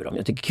behöver dem.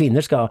 Jag tycker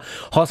kvinnor ska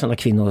ha sådana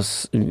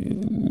kvinnors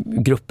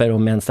grupper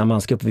och mäns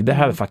mansgrupper. Vi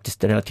behöver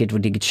faktiskt relaterat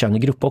vårt eget kön i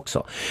grupp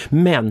också.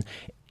 Men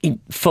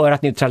för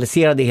att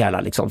neutralisera det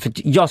hela liksom. För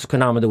jag ska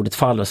kunna använda ordet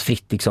fallos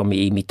fritt liksom,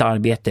 i mitt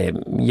arbete.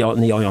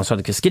 När jag och Jan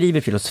Söderqvist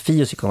skriver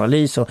filosofi och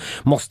psykoanalys, så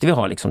måste vi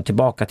ha liksom,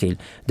 tillbaka till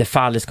det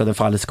falliska och den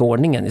falliska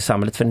ordningen i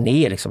samhället, för den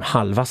är liksom,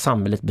 halva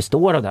samhället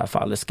består av det här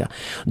falliska.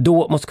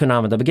 Då måste kunna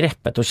använda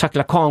begreppet, och Jacques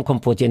Lacan kom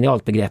på ett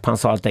genialt begrepp. Han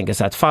sa helt enkelt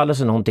så här, att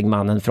fallos är någonting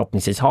mannen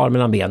förhoppningsvis har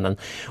mellan benen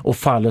och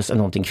fallos är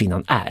någonting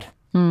kvinnan är.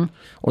 Mm.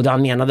 Och det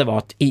han menade var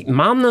att i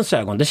mannens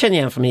ögon, det känner jag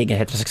igen från min egen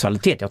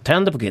heterosexualitet, jag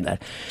tänder på kvinnor,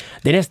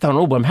 det är nästan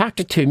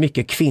obarmhärtigt hur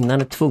mycket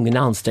kvinnan är tvungen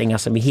att anstränga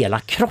sig med hela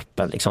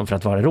kroppen liksom, för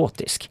att vara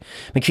erotisk.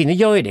 Men kvinnor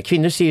gör ju det,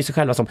 kvinnor ser ju sig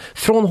själva som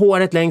från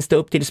håret längst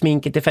upp till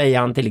sminket till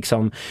fejan till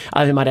liksom,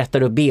 hur man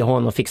rättar upp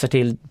behån och fixar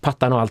till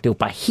pattan och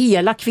alltihopa.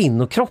 Hela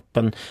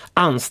kvinnokroppen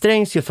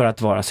ansträngs ju för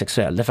att vara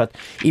sexuell, därför att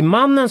i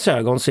mannens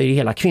ögon så är det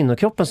hela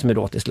kvinnokroppen som är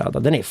erotiskt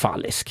laddad, den är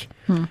fallisk.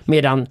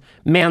 Medan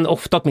män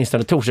ofta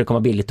åtminstone tror sig komma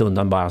billigt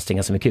undan bara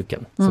anstränga sig med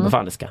kuken som är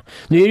falliska.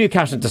 Nu är det ju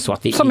kanske inte så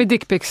att vi... Som i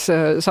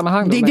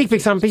dickpics-sammanhang.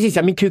 Dickpics-sammanhang, precis.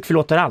 Ja, min kuk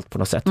förlåter allt på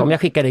något sätt. Om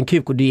jag skickar en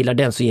kuk och du gillar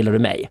den så gillar du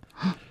mig.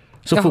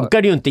 Så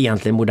funkar det ju inte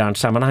egentligen i modernt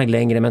sammanhang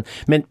längre,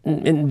 men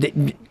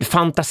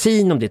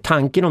fantasin om det,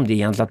 tanken om det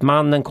egentligen, att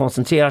mannen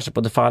koncentrerar sig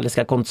på det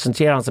falliska,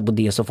 koncentrerar han sig på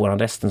det så får han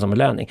resten som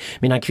belöning.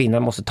 Medan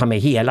kvinnan måste ta med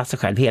hela sig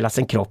själv, hela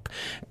sin kropp.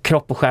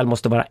 Kropp och själ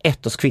måste vara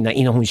ett hos kvinnan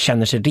innan hon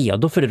känner sig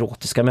redo för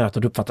erotiska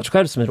möten och uppfattar sig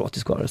själv som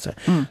erotisk varelse.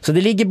 Så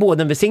det ligger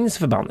både en välsignelse och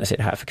förbannelse i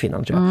det här för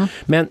kvinnan, tror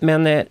jag.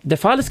 Men det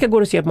falliska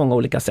går att se på många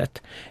olika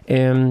sätt.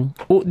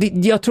 Och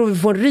jag tror vi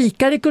får en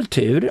rikare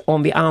kultur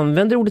om vi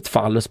använder ordet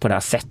fallus på det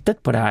här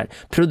sättet, på det här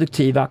produktiva,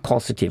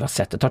 konstruktiva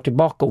sättet, tar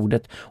tillbaka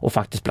ordet och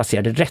faktiskt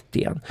placerar det rätt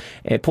igen.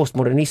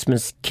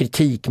 Postmodernismens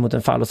kritik mot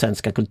den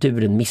fallocentriska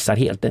kulturen missar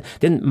helt. Det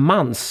är en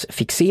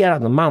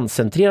mansfixerad och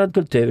manscentrerad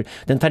kultur.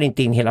 Den tar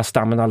inte in hela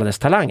stammen och alla dess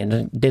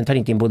talanger. Den tar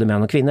inte in både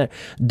män och kvinnor.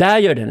 Där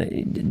gör den,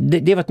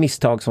 det var ett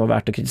misstag som var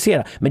värt att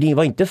kritisera. Men det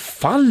var inte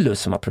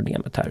fallus som var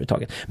problemet här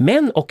överhuvudtaget.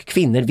 Män och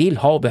kvinnor vill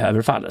ha och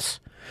behöver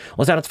fallus.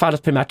 Och sen att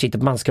fallet primärt sitter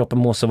på manskroppen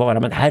måste vara,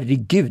 men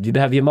herregud, vi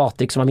behöver ju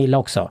Matrix som Amilla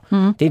också.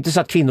 Det är inte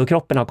så att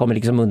kvinnokroppen har kommit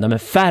liksom undan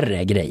med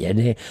färre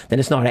grejer. Den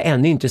är snarare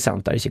ännu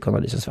intressantare i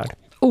psykoanalysens värld.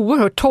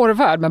 Oerhört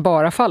torrvärld med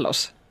bara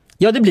fallos.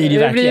 Ja, det blir det ju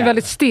verkligen. Det blir en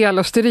väldigt stel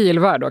och steril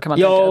värld då, kan man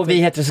tänka. Ja, och vi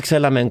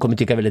heterosexuella män kommer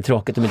tycka väldigt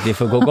tråkigt om inte vi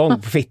får gå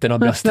igång på fitten och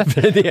brösten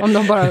för det. Om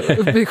de bara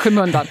blir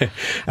skymundan.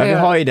 Ja, vi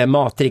har ju det,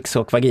 Matrix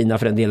och vagina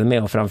för en del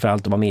med, och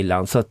framförallt om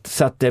Amillan. Så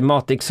att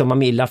Matrix och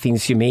Amilla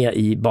finns ju med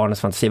i barnens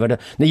fantasi. När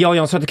jag och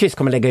Jan Söderqvist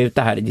kommer lägga ut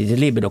det här i Digital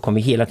Liber, då kommer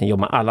vi hela tiden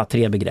jobba med alla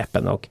 3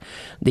 begreppen. Och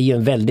det är ju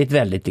en väldigt,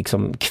 väldigt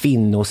liksom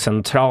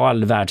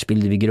kvinnocentral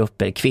världsbild vid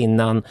grupper.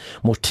 Kvinnan,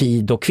 mår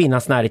tid och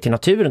kvinnans närhet till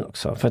naturen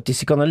också. För att i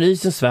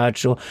psykoanalysens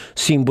värld så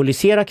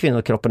symboliserar kvinnokroppen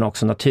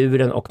också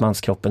naturen, och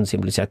manskroppen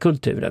symboliserar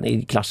kulturen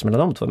i klass mellan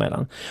de två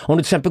emellan. Om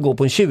du till exempel går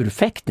på en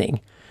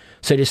tjurfäktning,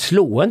 så är det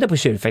slående på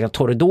tjurfäktning att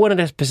torredoren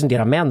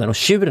representerar männen och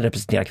tjuren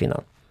representerar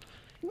kvinnan.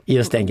 I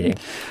just den grejen.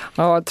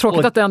 Ja,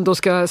 tråkigt att det ändå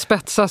ska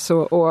spetsas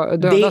och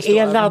dödas. Det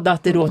är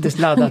laddat, erotiskt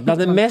laddat. Bland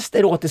det mest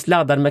erotiskt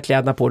laddade med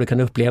kläderna på du kan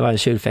uppleva en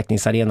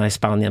tjurfäktningsarena i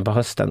Spanien på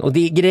hösten. Och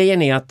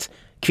grejen är att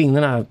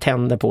kvinnorna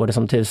tänder på det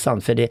som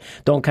tusan, för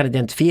de kan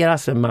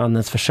identifieras med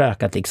mannens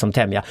försök att liksom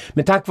tämja.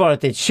 Men tack vare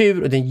att det är ett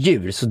tjur och det är en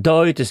djur så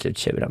dör ju till slut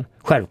tjuren.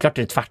 Självklart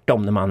är det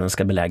tvärtom när mannen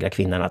ska belägra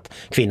kvinnan, att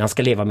kvinnan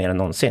ska leva mer än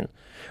någonsin.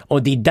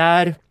 Och det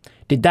är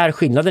Det är där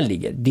skillnaden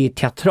ligger. Det är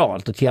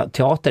teatralt och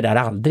teater är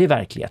aldrig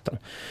verkligheten.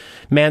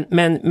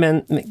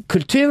 Men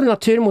kultur och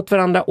natur mot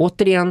varandra,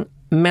 återigen,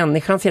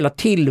 människans hela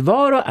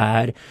tillvaro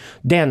är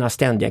denna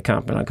ständiga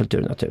kamp mellan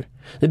kultur och natur.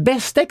 Det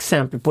bästa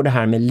exemplet på det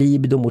här med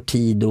libido,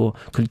 mortido,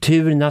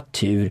 kultur,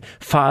 natur,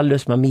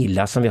 phallus,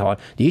 mamilla som vi har,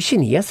 det är ju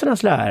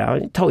kinesernas lära,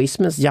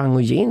 taoismens yang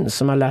och yin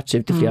som har lärts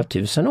ut i flera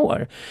tusen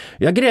år.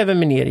 Jag gräver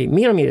mig ner i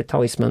mer och mer i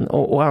taoismen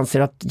och anser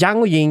att yang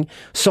och yin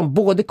som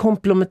både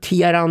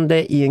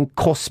komplementerande i en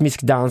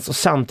kosmisk dans och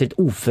samtidigt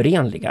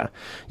oförenliga.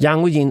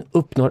 Yang och yin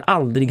uppnår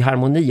aldrig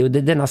harmoni och det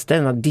är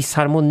denna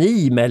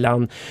disharmoni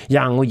mellan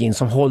yang och yin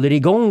som håller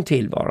igång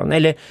tillvaron.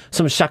 Eller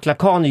som Jacques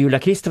Lacan och Julia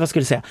Kristeva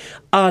skulle säga,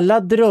 alla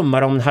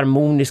drömmar om en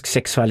harmonisk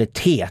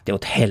sexualitet är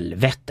åt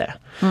helvete.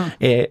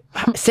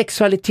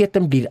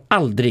 Sexualiteten blir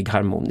aldrig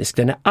harmonisk.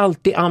 Den är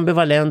alltid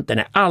ambivalent, den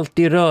är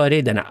alltid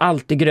rörig, den är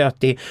alltid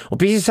grötig. Och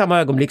precis i samma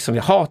ögonblick som vi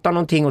hatar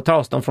någonting och tar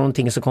avstånd från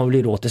någonting så kommer vi bli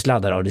erotiskt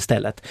laddade av det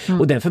istället.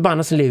 Och den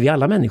förbannelsen lever vi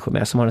alla människor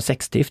med som har en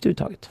sexdrift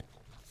uttaget.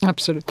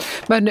 Absolut.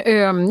 Men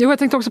jag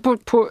tänkte också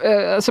på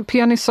alltså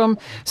penis som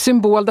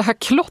symbol, det här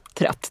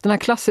klottret, den här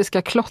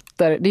klassiska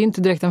klotter, det är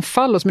inte direkt en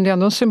fallos men det är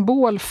ändå en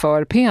symbol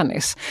för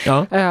penis.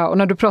 Ja. Och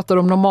när du pratar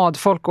om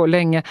nomadfolk och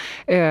länge,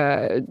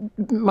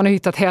 man har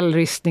hittat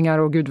hällristningar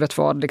och gud vet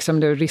vad, liksom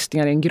det är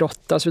ristningar i en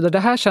grotta och så vidare. Det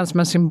här känns som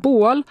en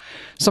symbol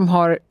som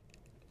har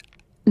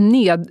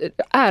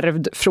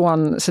ärvd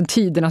från sedan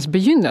tidernas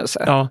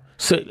begynnelse. Ja,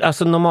 så,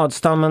 alltså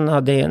nomadstammen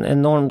hade en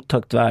enormt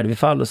högt värde vid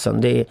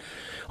fallosen. Det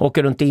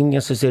åker runt i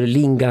Indien så ser du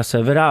lingas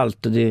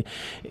överallt. Och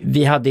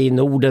vi hade i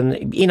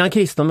Norden, innan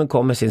kristendomen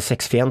kom med sin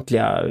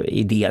sexfientliga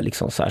idé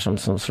liksom, så här,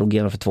 som slog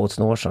igenom för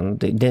 2000 år sedan.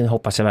 Det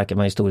hoppas jag verkar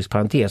vara en historisk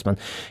parentes. Men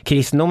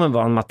kristendomen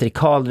var en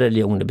matrikal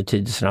religion i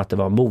betydelsen att det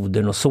var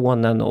modern och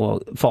sonen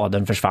och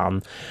fadern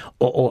försvann.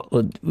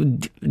 Och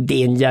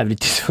det är en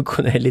jävligt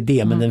dysfunktionell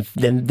idé,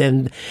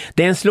 men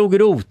den slog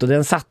rot och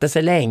den satte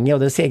sig länge och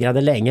den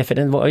segrade länge, för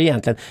den var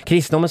egentligen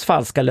kristendomens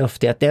falska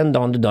löfte att den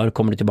dagen du dör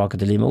kommer du tillbaka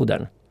till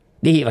livmodern.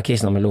 Det är vad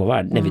kristendomen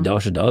lovar. När vi dör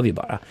så dör vi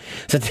bara.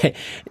 Så att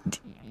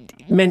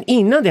men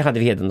innan det hade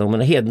vi hedendomen,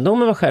 och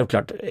hedendomen var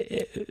självklart,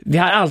 vi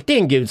har alltid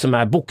en gud som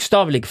är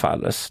bokstavlig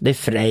fallus. Det är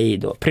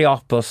Frejd och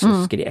Priapos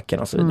och greken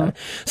och så vidare.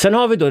 Sen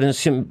har vi då den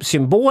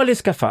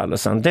symboliska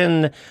fallusen.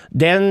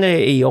 Den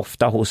är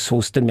ofta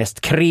hos den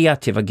mest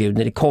kreativa guden,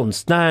 det är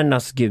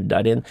konstnärernas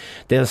gudar.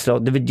 Det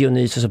är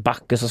Dionysos och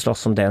Bacchus som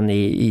slåss om den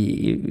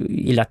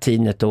i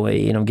latinet och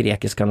inom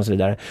grekiskan och så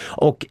vidare.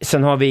 Och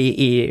sen har vi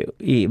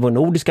i vår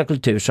nordiska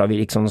kultur så har vi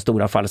liksom de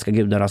stora falliska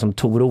gudarna som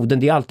Tor och Oden.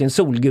 Det är alltid en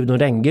solgud och en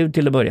regngud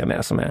till att börja med,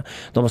 som är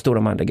de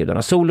stora andra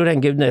gudarna. Sol- och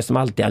regnguden är som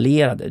alltid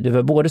allierade. Du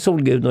har både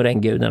solguden och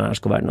regnguden, annars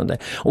går världen under.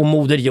 Och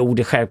moder jord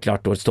är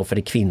självklart då står för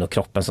det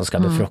kvinnokroppen som ska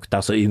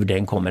befruktas och ur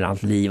den kommer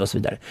allt liv och så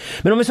vidare.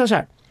 Men om vi säger så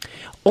här,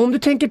 om du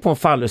tänker på en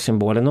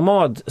fallussymbol, en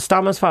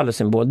nomadstammens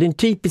fallussymbol, det är en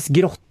typisk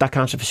grotta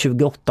kanske för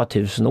 28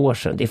 000 år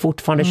sedan. Det är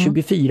fortfarande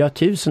 24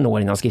 000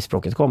 år innan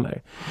skriftspråket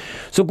kommer.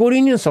 Så går du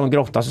in i en sån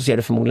grotta så ser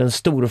du förmodligen en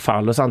stor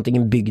fallus,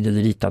 antingen byggd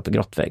eller ritad på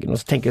grottväggen. Och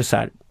så tänker du så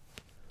här,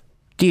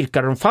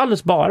 dyrkar de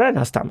fallus bara den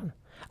här stammen?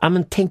 Ja,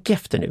 men tänk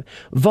efter nu.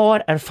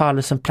 Var är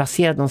fallusen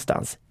placerad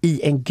någonstans?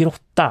 I en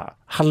grotta.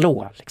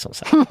 Hallå, liksom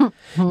så här.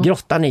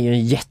 Grottan är ju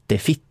en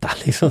jättefitta,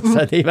 liksom, så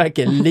här. Det är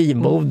verkligen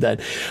livmoder.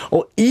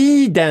 Och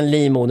i den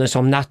livmodern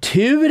som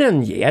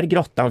naturen ger,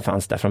 grottan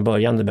fanns där från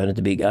början, det behöver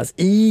inte byggas.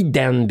 I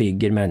den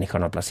bygger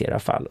människan och placerar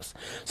fallus.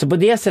 Så på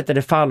det sättet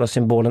är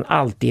fallussymbolen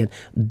alltid en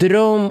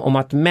dröm om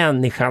att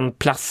människan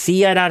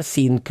placerar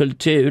sin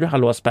kultur,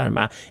 hallå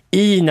sperma,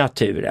 i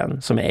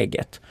naturen som är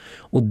ägget.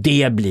 Och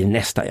det blir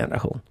nästa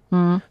generation.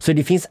 Så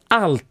det finns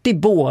alltid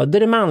både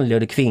det manliga och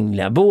det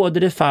kvinnliga, både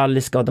det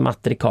falliska och det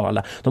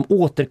matrikala. De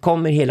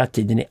återkommer hela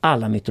tiden i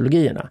alla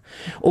mytologierna.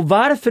 Och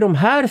varför de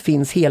här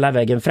finns hela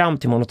vägen fram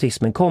till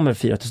monoteismen kommer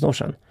 4000 år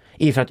sedan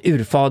är för att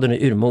urfadern och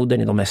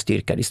urmodern är de mest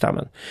styrkade i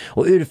stammen.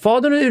 Och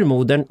urfadern och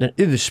urmodern, den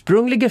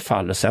ursprungliga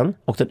fallusen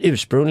och den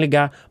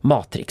ursprungliga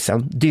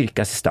matrixen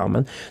dyrkas i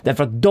stammen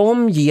därför att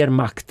de ger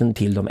makten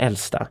till de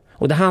äldsta.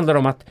 Och det handlar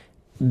om att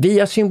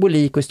via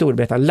symbolik och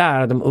historieberättande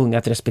lära de unga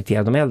att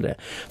respektera de äldre.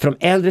 För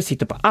de äldre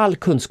sitter på all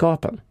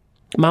kunskapen.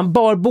 Man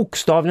bar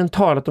bokstavligen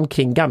talat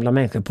omkring gamla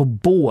människor på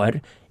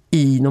bår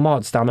i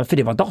nomadstammen, för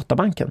det var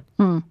databanken.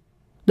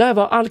 Där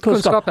var all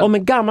kunskap. Om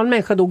en gammal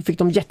människa dog fick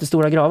de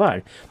jättestora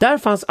gravar. Där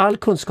fanns all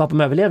kunskap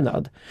om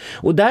överlevnad.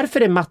 Och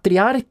därför är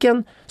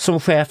matriarken som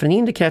chef för den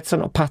inre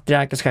kretsen och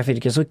patriarkens chef för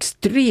den så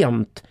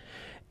extremt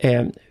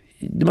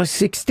det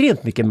var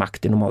extremt mycket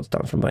makt i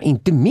nomadstammen från början,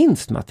 inte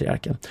minst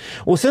matriarken.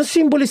 Och sen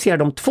symboliserar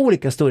de två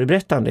olika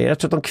historieberättande. Jag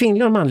tror att de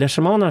kvinnliga och manliga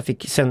shamanerna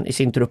fick sen i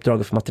sin tur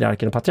uppdrag för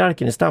matriarken och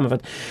patriarken i stammen, för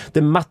att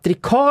den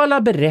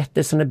matrikala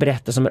berättelsen är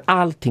berättelsen där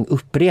allting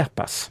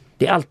upprepas.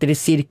 Det är alltid det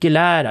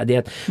cirkulära, det är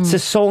att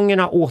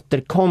säsongerna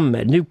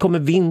återkommer. Nu kommer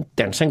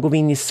vintern, sen går vi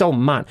in i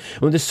sommaren.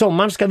 Under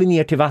sommaren ska vi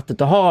ner till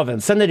vattnet och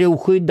haven. Sen är det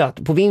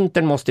oskyddat. På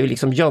vintern måste vi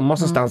liksom gömma oss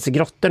någonstans i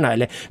grottorna.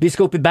 Eller vi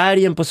ska upp i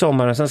bergen på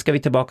sommaren, sen ska vi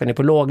tillbaka ner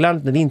på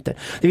låglandet med vinter.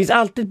 Det finns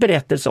alltid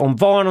berättelser om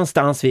var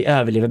någonstans vi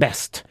överlever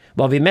bäst.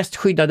 Var vi mest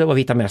skyddade och var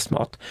vi hittar mest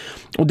mat.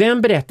 Och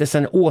den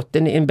berättelsen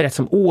en berättelse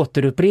som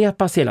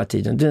återupprepas hela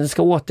tiden. Den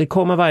ska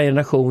återkomma varje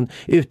generation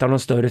utan någon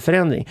större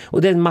förändring.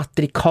 Och det är en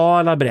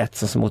matrikala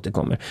berättelse som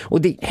återkommer. Och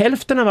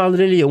hälften av all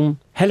religion,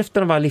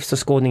 hälften av all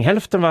livsåskådning,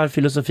 hälften av all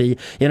filosofi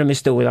genom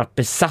historien har varit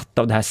besatt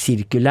av det här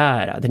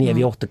cirkulära, den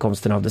eviga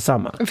återkomsten av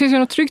detsamma. Det finns ju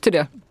något tryggt i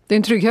det. Det är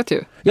en trygghet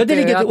ju. Ja, det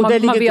ligger,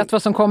 att man vet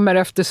vad som kommer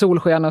efter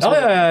solsken och så.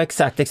 Ja,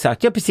 exakt.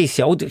 Ja, precis.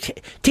 Ja. Och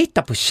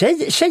titta på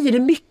tjejer är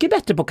mycket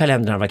bättre på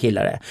kalendern än vad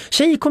killar är.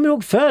 Tjejer kommer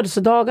ihåg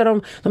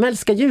födelsedagar, de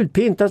älskar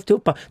julpynt,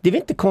 alltihopa. Det är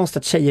väl inte konstigt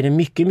att tjejer är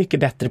mycket, mycket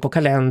bättre på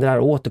kalendrar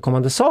och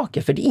återkommande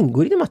saker, för det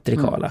ingår i det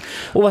matrikala.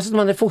 Och vad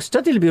man är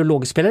fostrad till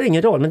biologiskt spelar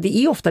ingen roll, men det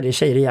är ofta det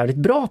tjejer är jävligt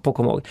bra på att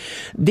komma ihåg.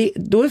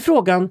 Då är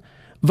frågan,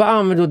 vad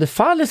använder då det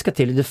falliska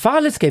till? Det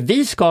falliska är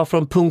vi ska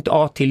från punkt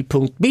A till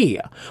punkt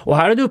B. Och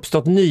här har det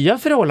uppstått nya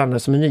förhållanden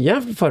som är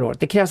nya förra året.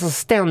 Det krävs alltså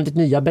ständigt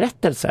nya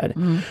berättelser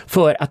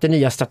för att det är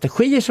nya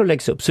strategier som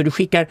läggs upp. Så du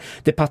skickar,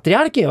 det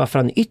patriarken gör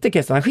från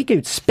ytterkretsen, han skickar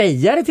ut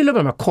spejare till att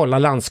börja med att kolla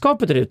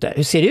landskapet där ute.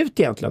 Hur ser det ut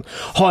egentligen?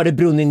 Har det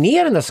brunnit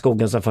ner den där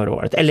skogen som förra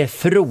året? Eller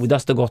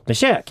frodast och gott med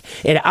kök?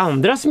 Är det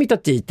andra som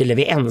hittat dit eller är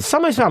vi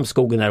ensamma i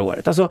svamskogen det här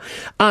året? Alltså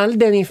all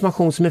den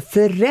information som är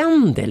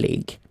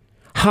föränderlig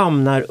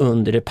hamnar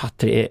under det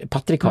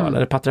patriarkala,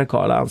 det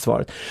patriarkala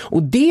ansvaret.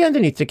 Och det är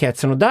den yttre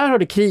kretsen, och där har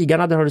du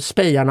krigarna, där har du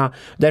spejarna,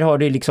 där har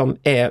du liksom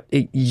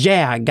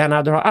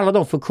jägarna, där har alla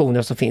de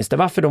funktioner som finns där,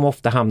 varför de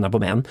ofta hamnar på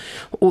män.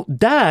 Och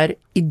där,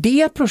 i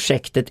det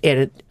projektet är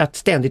det att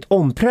ständigt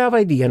ompröva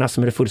idéerna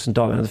som är det fullständigt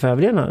avgörande för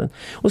överlevnaden.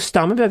 Och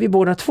stammen behöver vi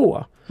båda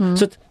två.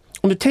 Så att,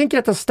 om du tänker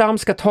att en stam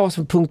ska tas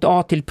från punkt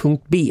A till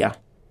punkt B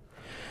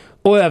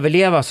och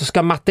överleva, så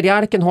ska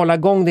matriarken hålla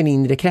igång den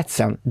inre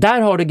kretsen.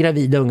 Där har du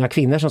gravida unga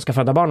kvinnor som ska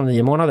föda barn om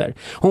 9 månader.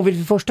 Hon vill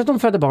för första att de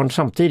föder barn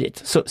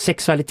samtidigt. Så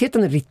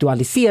sexualiteten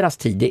ritualiseras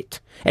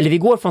tidigt. Eller vi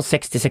går från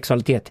sex till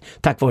sexualitet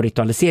tack vare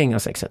ritualisering av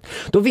sexet.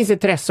 Då finns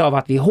intresse av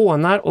att vi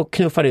hånar och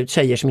knuffar ut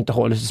tjejer som inte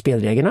håller sig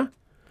spelreglerna.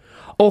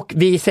 Och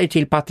vi säger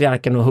till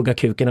patriarken att hugga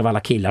kuken av alla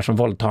killar som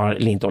våldtar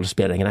eller inte håller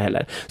spelreglerna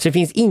heller. Så det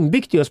finns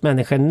inbyggt i oss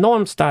människor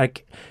enormt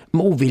stark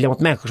ovilja mot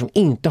människor som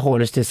inte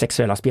håller sig till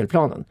sexuella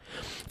spelplanen.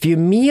 För ju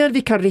mer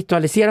vi kan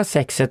ritualisera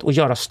sexet och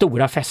göra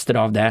stora fester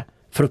av det,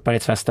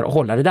 fruktbarhetsfester, och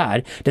hålla det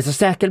där, desto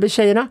säkrare blir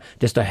tjejerna,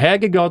 desto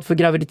högre grad för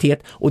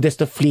graviditet och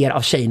desto fler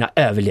av tjejerna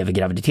överlever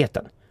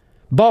graviditeten.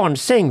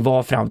 Barnsäng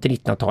var fram till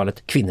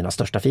 1900-talet kvinnornas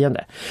största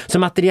fiende. Så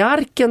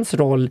matriarkens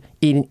roll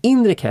i den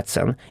inre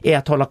kretsen är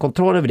att hålla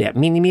kontroll över det.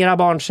 Minimera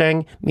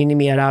barnsäng,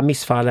 minimera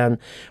missfallen,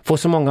 få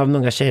så många av de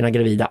unga tjejerna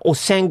gravida. Och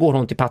sen går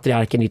hon till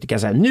patriarken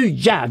och säger: nu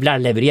jävlar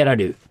levererar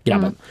du,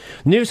 grabben.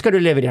 Nu ska du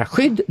leverera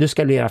skydd, du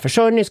ska leverera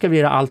försörjning, du ska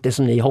leverera allt det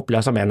som ni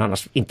hopplösa män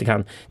annars inte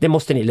kan. Det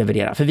måste ni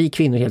leverera. För vi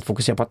kvinnor är helt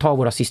fokuserade på att ta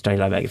våra systrar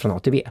hela vägen från A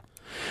till B.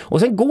 Och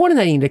sen går den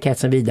här inre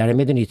kretsen vidare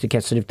med den yttre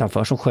kretsen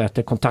utanför som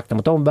sköter kontakten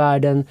mot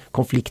omvärlden,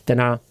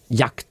 konflikterna,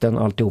 jakten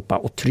och alltihopa,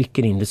 och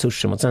trycker in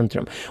resurser mot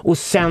centrum. Och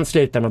sen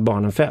slutar när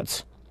barnen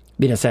föds.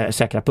 Vid den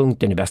säkra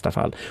punkten i bästa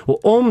fall.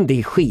 Och om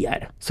det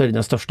sker så är det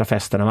den största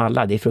festen av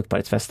alla. Det är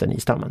fruktbarhetsfesten i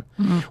stammen.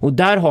 Och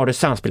där har du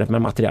samspelet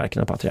med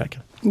matriarken och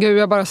patriarken. Gud,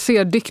 jag bara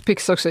ser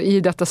dickpics också i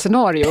detta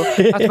scenario.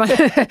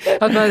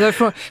 att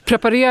man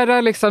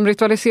preparerar, liksom,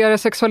 ritualiserar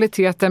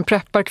sexualiteten,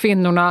 preppar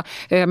kvinnorna,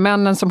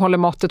 männen som håller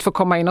måttet får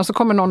komma in, och så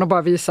kommer någon och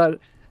bara visar.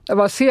 Jag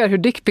bara ser hur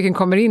dickpicken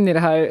kommer in i det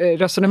här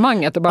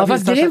resonemanget. Och bara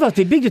fast det var att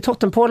vi bygger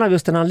totempålarna av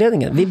just den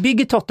anledningen. Vi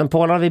bygger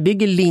totempålarna, vi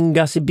bygger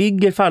lingas, vi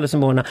bygger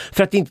fallsymbolerna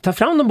för att inte ta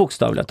fram de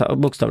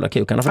bokstavliga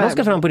kukarna. För de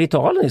ska fram på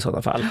ritualen i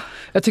sådana fall.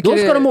 Då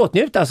ska de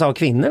åtnjutas av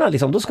kvinnorna,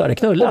 liksom. Då ska det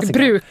knullas. Och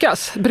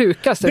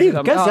brukas.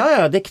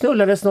 Ja. Det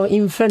knullades något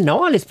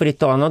infernaliskt på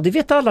ritualen. Och det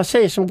vet alla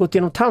tjejer som gått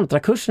igenom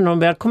tantrakursen.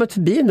 De har kommit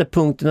förbi den där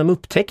punkten. De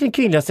upptäcker den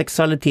kvinnliga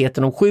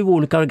sexualiteten. De 7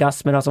 olika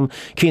orgasmerna som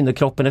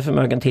kvinnokroppen är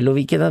förmögen till. Och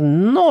vilken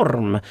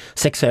enorm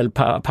sexuell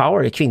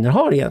power kvinnor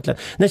har egentligen.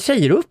 När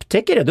tjejer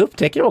upptäcker det, då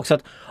upptäcker de också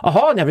att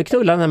när jag vill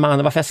knulla den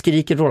mannen, varför jag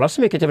skriker och rålar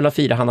så mycket att jag vill ha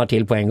 4 hannar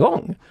till på en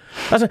gång.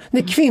 Alltså,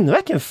 när kvinnor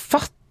verkligen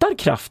fattar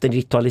kraften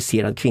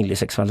ritualiserad kvinnlig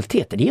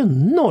sexualitet, det är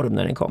enormt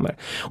när den kommer.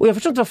 Och jag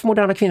förstår inte varför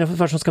moderna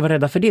kvinnor som ska vara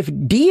rädda för det. För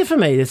det för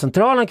mig är det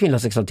centrala kvinnliga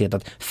sexualitet,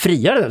 att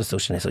frigöra den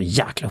resursen är så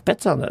jäkla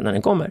upphetsande när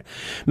den kommer.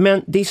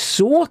 Men det är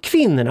så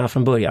kvinnorna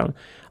från början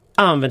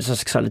använder sig av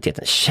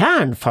sexualiteten.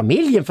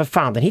 Kärnfamiljen, för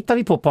fan, den hittar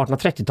vi på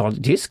 1830-talet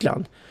i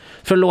Tyskland.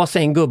 För att låsa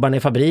in gubbarna i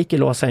fabriker,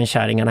 låsa in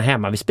kärringarna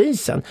hemma vid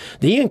spisen.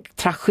 Det är ju en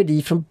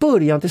tragedi från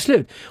början till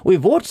slut. Och i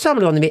vårt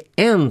samhälle, när vi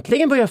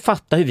äntligen börjar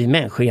fatta hur vi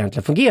människor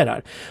egentligen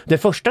fungerar. Det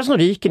första som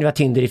ryker när vi har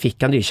Tinder i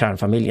fickan, det är ju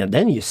kärnfamiljen.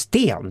 Den är ju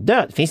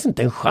stendöd. Det finns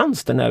inte en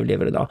chans den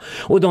överlever idag.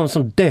 Och de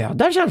som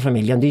dödar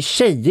kärnfamiljen, det är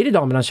tjejer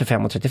idag mellan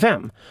 25 och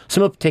 35.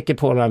 Som upptäcker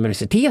på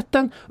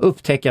universiteten,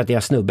 upptäcker att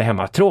deras snubbe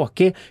hemma är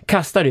tråkig,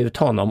 kastar ut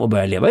honom och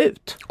börjar leva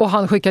ut. Och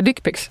han skickar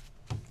dickpics.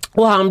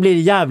 Och han blir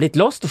jävligt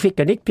lost och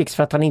skickar dickpics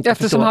för att han inte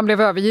Eftersom förstår. han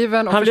blev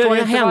övergiven och förstår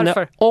inte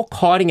varför. Och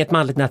har inget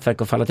manligt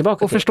nätverk att falla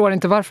tillbaka och till. Förstår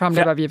inte varför han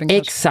blev övergiven.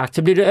 Exakt,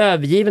 så blir du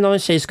övergiven av en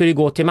tjej ska du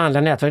gå till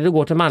manliga nätverk. Du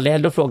går till manliga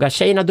äldre och frågar,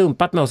 tjejen har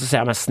dumpat med oss och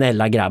säger, men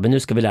snälla grabben, nu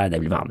ska vi lära dig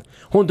bli man.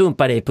 Hon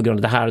dumpar dig på grund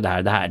av det här och det här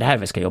och det här. Det här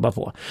vi ska jobba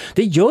på.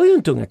 Det gör ju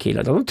inte unga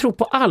killar. De tror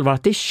på allvar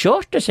att det är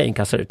kört när tjejen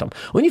kastar ut dem.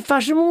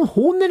 Ungefär som om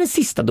hon är den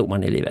sista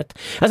domaren i livet.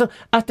 Alltså,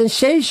 att en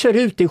tjej kör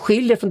ut dig och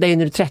skiljer från dig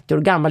när du är 30 år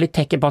gammal är ett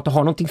tecken på att du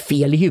har någonting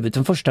fel i huvudet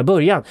från första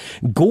början.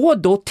 Gå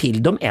då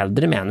till de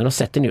äldre männen och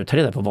sätter ner och tar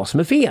reda på vad som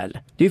är fel.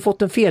 Du har ju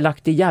fått en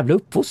felaktig jävla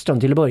uppfostran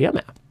till att börja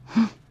med.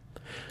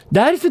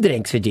 Därför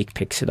dränks vi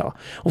dickpics idag.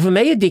 Och för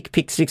mig är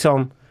dickpics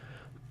liksom...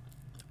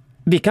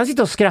 Vi kan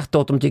sitta och skratta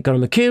åt dem, tycker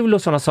de är kul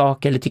och sådana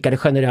saker, eller tycka det är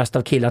generöst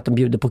av killar att de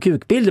bjuder på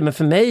kukbilder, men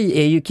för mig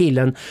är ju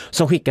killen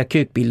som skickar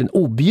kukbilden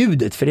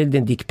objudet, för det är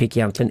den dickpic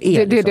egentligen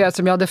är. Det är det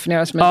som jag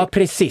definierar som ja,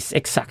 precis,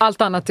 exakt.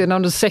 Allt annat är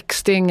någon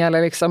sexting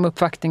eller liksom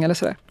uppvaktning eller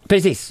sådär.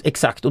 Precis,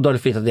 exakt, och då har du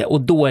flyttat det,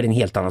 och då är det en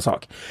helt annan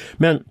sak.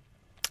 Men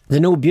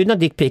den objudna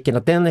dickpicen,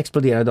 att den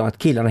exploderar idag, att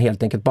killarna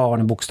helt enkelt bara har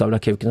en bokstavliga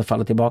kuken och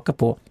faller tillbaka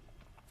på.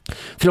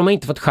 För de har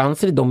inte fått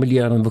chanser i de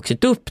miljöer de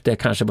vuxit upp. Det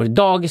kanske var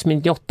dagis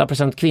med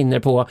 98% kvinnor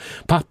på,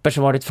 papper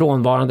som varit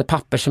frånvarande,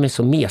 papper som är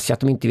så mesiga att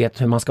de inte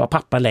vet hur man ska vara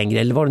pappa längre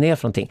eller vad det är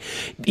för någonting.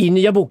 I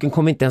nya boken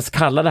kommer vi inte ens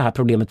kalla det här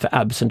problemet för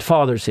absent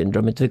father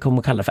syndrome, utan vi kommer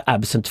att kalla det för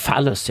absent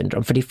phallus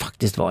syndrome, för det är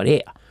faktiskt vad det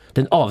är.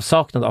 Den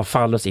avsaknad av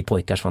phallus i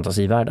pojkars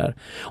fantasivärldar.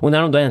 Och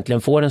när de då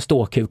äntligen får en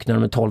ståkuk när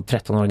de är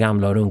 12-13 år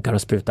gamla och runkar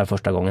och sprutar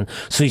första gången,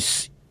 så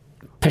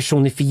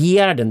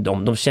personifierar den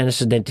dem. De känner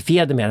sig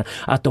identifierade med den.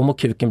 Att de och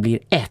kuken blir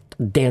ett.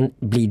 Den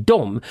blir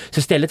dem. Så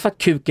istället för att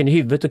kuken i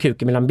huvudet och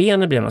kuken mellan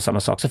benen blir samma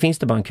sak, så finns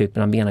det bara en kuk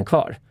mellan benen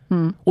kvar.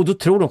 Och då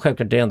tror de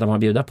självklart det är det enda man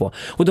bjuder på.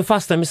 Och då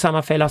fastnar de i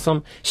samma fälla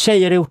som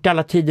tjejer har gjort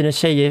alla tider när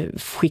tjejer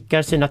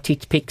skickar sina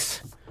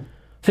titpics.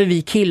 För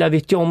vi killar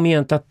vet ju om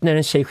egentligen att när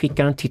en tjej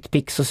skickar en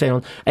titpic så säger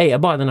hon, är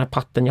jag bara den här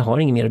patten, jag har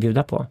inget mer att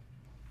bjuda på.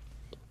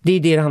 Det är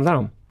det handlar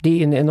om.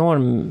 Det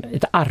är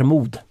ett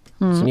armod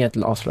som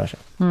egentligen avslöjar sig.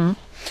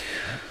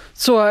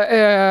 Så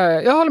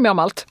jag håller med om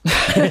allt.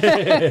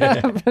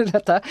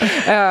 Detta.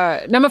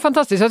 Nej men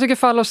fantastiskt, jag tycker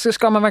fallos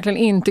ska man verkligen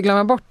inte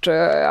glömma bort.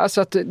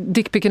 Alltså att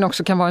dickpicken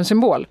också kan vara en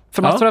symbol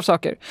för massor av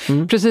saker.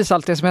 Precis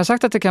allt det som jag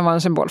sagt att det kan vara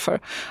en symbol för.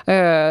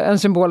 En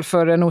symbol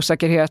för en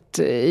osäkerhet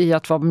i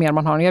att vad mer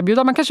man har att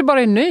erbjuda. Man kanske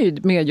bara är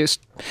nöjd med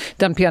just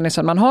den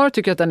penisen man har,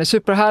 tycker att den är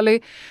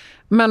superhärlig.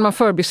 Men man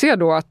förbiser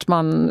då att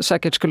man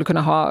säkert skulle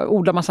kunna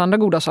odla massa andra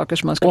goda saker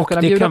som man skulle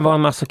kunna bjuda på. Och det kan vara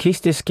en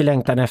masochistisk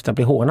längtan efter att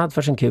bli hånad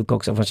för sin kuk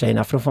också från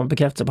tjejerna, för att få en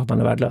bekräftelse på att man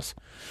är värdelös.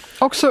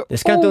 Också det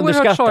ska inte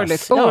underskattas.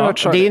 Sorgligt.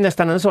 Ja, det är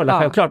nästan en sorglig,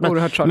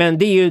 självklart. Men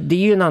det är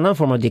ju en annan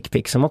form av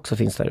dickpic som också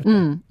finns där ute.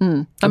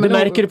 Och det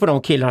märker du på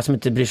de killarna som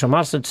inte bryr sig om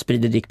alls att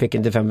sprider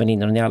dickpicen till 5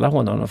 väninnor och ni alla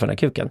hånar honom för den här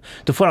kuken.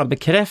 Då får han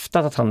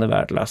bekräftat att han är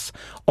värdelös.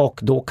 Och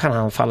då kan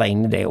han falla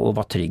in i det och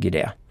vara trygg i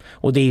det.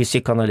 Och det är ju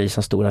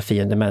psykoanalysens stora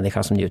fiende,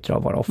 människa som njuter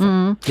av våra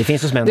offer. Det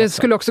finns hos män Det också.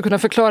 skulle också kunna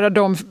förklara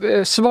de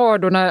svar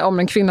då om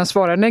en kvinna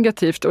svarar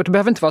negativt, och det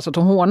behöver inte vara så att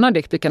hon hånar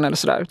dickpicken eller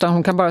sådär, utan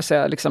hon kan bara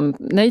säga liksom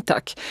nej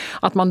tack.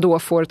 Att man då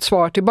får ett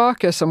svar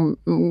tillbaka som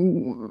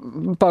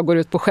bara går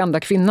ut på skända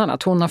kvinnan,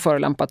 att hon har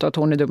förolämpat och att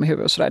hon är dum i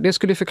huvudet och sådär. Det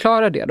skulle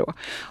förklara det då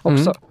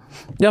också.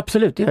 Ja,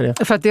 absolut, det gör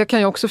det. För att det kan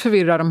ju också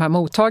förvirra de här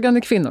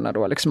mottagande kvinnorna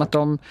då, liksom att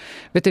de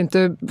vet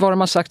inte vad de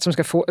har sagt som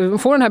ska få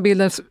den här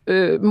bilden,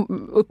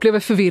 upplever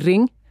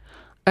förvirring.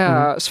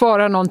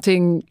 Svarar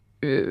någonting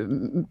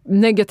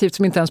negativt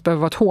som inte ens behöver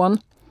vara ett hån,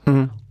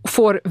 och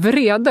får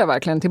vrede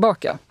verkligen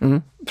tillbaka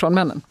från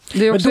männen.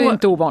 Det är också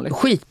inte ovanligt.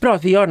 Skitbra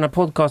att vi gör den här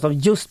podcast av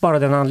just bara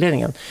den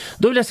anledningen.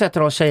 Då vill jag säga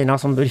till de tjejerna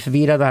som blir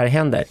förvirrade här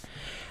händer.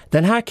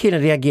 Den här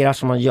killen reagerar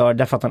som han gör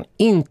därför att han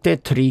inte är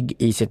trygg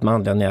i sitt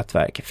manliga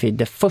nätverk. För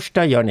det första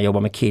jag gör när jag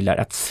jobbar med killar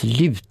är att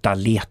sluta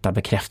leta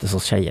bekräftelse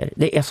hos tjejer.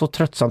 Det är så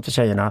tröttsamt för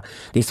tjejerna.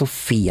 Det är så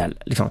fel.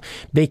 Liksom.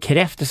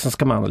 Bekräftelsen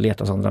ska man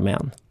leta hos andra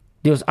män.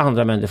 Det är hos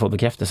andra män det får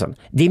bekräftelsen.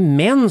 Det är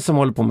män som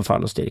håller på med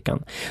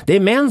fallosstyrkan. Det är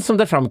män som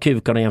drar fram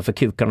kukarna och jämför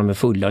kukarna med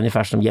fulla,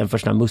 ungefär som jämför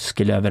sina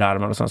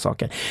muskelöverarmar och sådana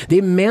saker. Det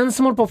är män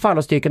som håller på med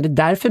fallosstyrkan. Det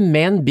är därför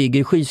män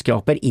bygger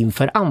skyskrapor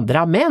inför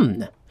andra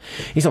män.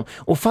 Liksom.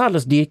 Och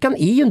fallosdyrkan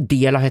är ju en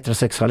del av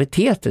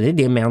heterosexualiteten. Det är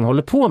det män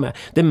håller på med.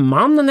 Det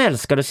mannen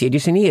älskar att se, det är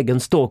sin egen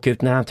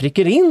ståkut när han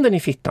trycker in den i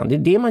fittan. Det är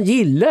det man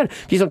gillar.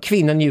 Precis som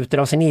kvinnan njuter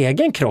av sin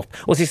egen kropp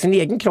och ser sin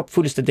egen kropp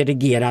fullständigt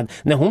dirigerad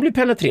när hon blir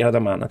penetrerad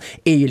av mannen.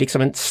 Är ju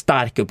liksom en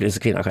stark upplevelse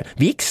för kvinnan själv.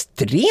 Vi är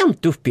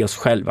extremt uppe i oss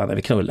själva när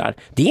vi knullar.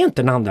 Det är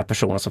inte den andra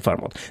personen som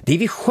förmål. Det är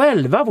vi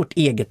själva, vår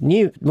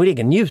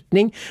egen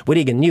njutning, vår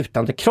egen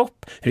njutande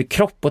kropp, hur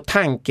kropp och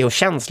tanke och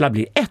känsla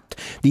blir ett.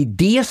 Det är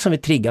det som vi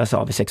triggas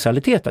av i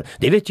sexualiteten.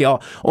 Det vet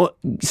jag. Och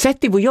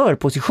sätt dig i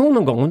voyeurposition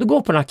någon gång. Om du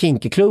går på några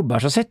kinky-klubbar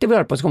så sätt dig i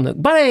voyeurposition.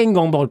 Bara en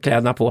gång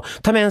bollkläderna på.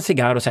 Ta med en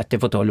cigarr och sätt dig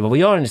på tolv och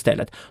voyeuren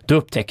istället. Då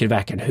upptäcker du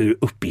verkligen hur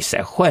uppe i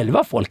sig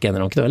själva folk är när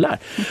de knullar.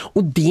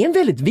 Och det är en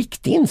väldigt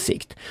viktig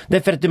insikt.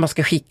 Därför att man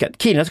ska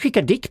killarna ska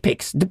skicka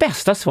dickpics. Det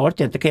bästa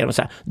svaret egentligen är att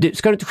säga,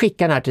 ska du inte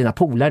skicka den här till dina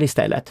polare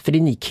istället? För det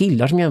är ni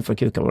killar som jämför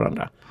kukar med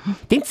varandra.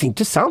 Det är inte så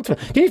intressant.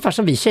 Det är ungefär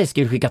som vi tjejer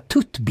skulle skicka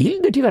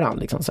tuttbilder till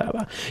varandra. Liksom, så här,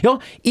 va?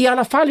 Ja, i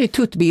alla fall är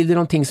tuttbilder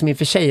någonting som är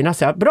för tjejerna.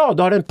 Så här, bra,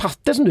 då har du en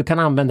patte som du kan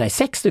använda i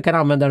sex. Du kan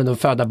använda den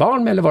att föda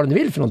barn med eller vad du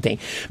vill för någonting.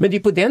 Men det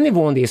är på den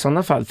nivån det är i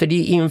sådana fall. För det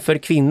är inför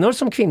kvinnor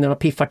som kvinnorna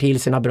piffar till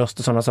sina bröst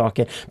och sådana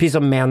saker. Precis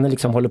som män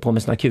liksom håller på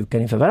med sina kukar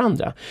inför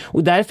varandra.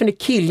 Och därför när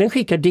killen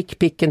skickar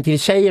dickpicken till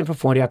tjejen för att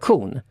få en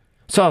reaktion,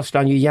 så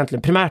avslöjar han ju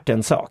egentligen primärt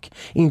en sak.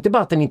 Inte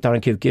bara att han inte har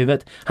en kuk i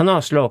huvudet. Han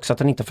avslöjar också att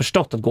han inte har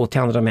förstått att gå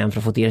till andra män för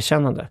att få ett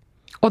erkännande.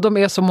 Och de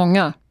är så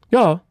många.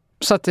 Ja.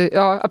 Så att,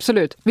 ja,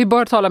 absolut. Vi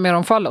bör tala mer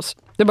om fallos.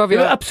 Det bör vi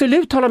göra.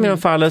 Absolut tala mer om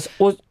fallos.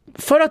 Och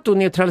för att då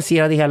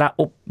neutralisera det hela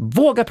och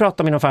våga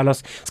prata om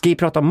fallos ska vi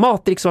prata om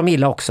matrix och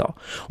Amilla också.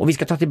 Och vi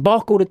ska ta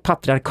tillbaka ordet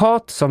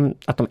patriarkat som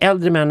att de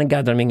äldre männen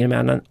guidar de yngre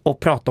männen och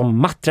prata om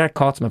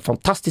matriarkat som en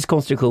fantastisk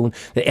konstruktion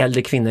där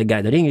äldre kvinnor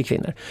guidar yngre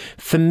kvinnor.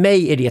 För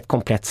mig är det ett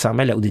komplett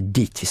samhälle och det är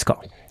dit vi ska.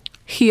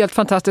 Helt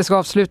fantastisk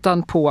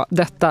avslutan på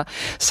detta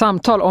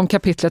samtal om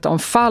kapitlet om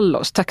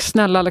fallos. Tack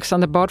snälla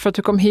Alexander Bard för att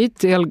du kom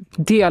hit,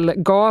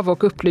 delgav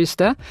och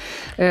upplyste.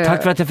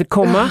 Tack för att jag fick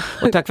komma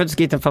och tack för att du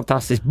skrivit en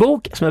fantastisk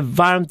bok som är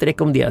varmt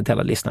rekommenderad till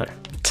alla lyssnare.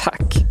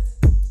 Tack.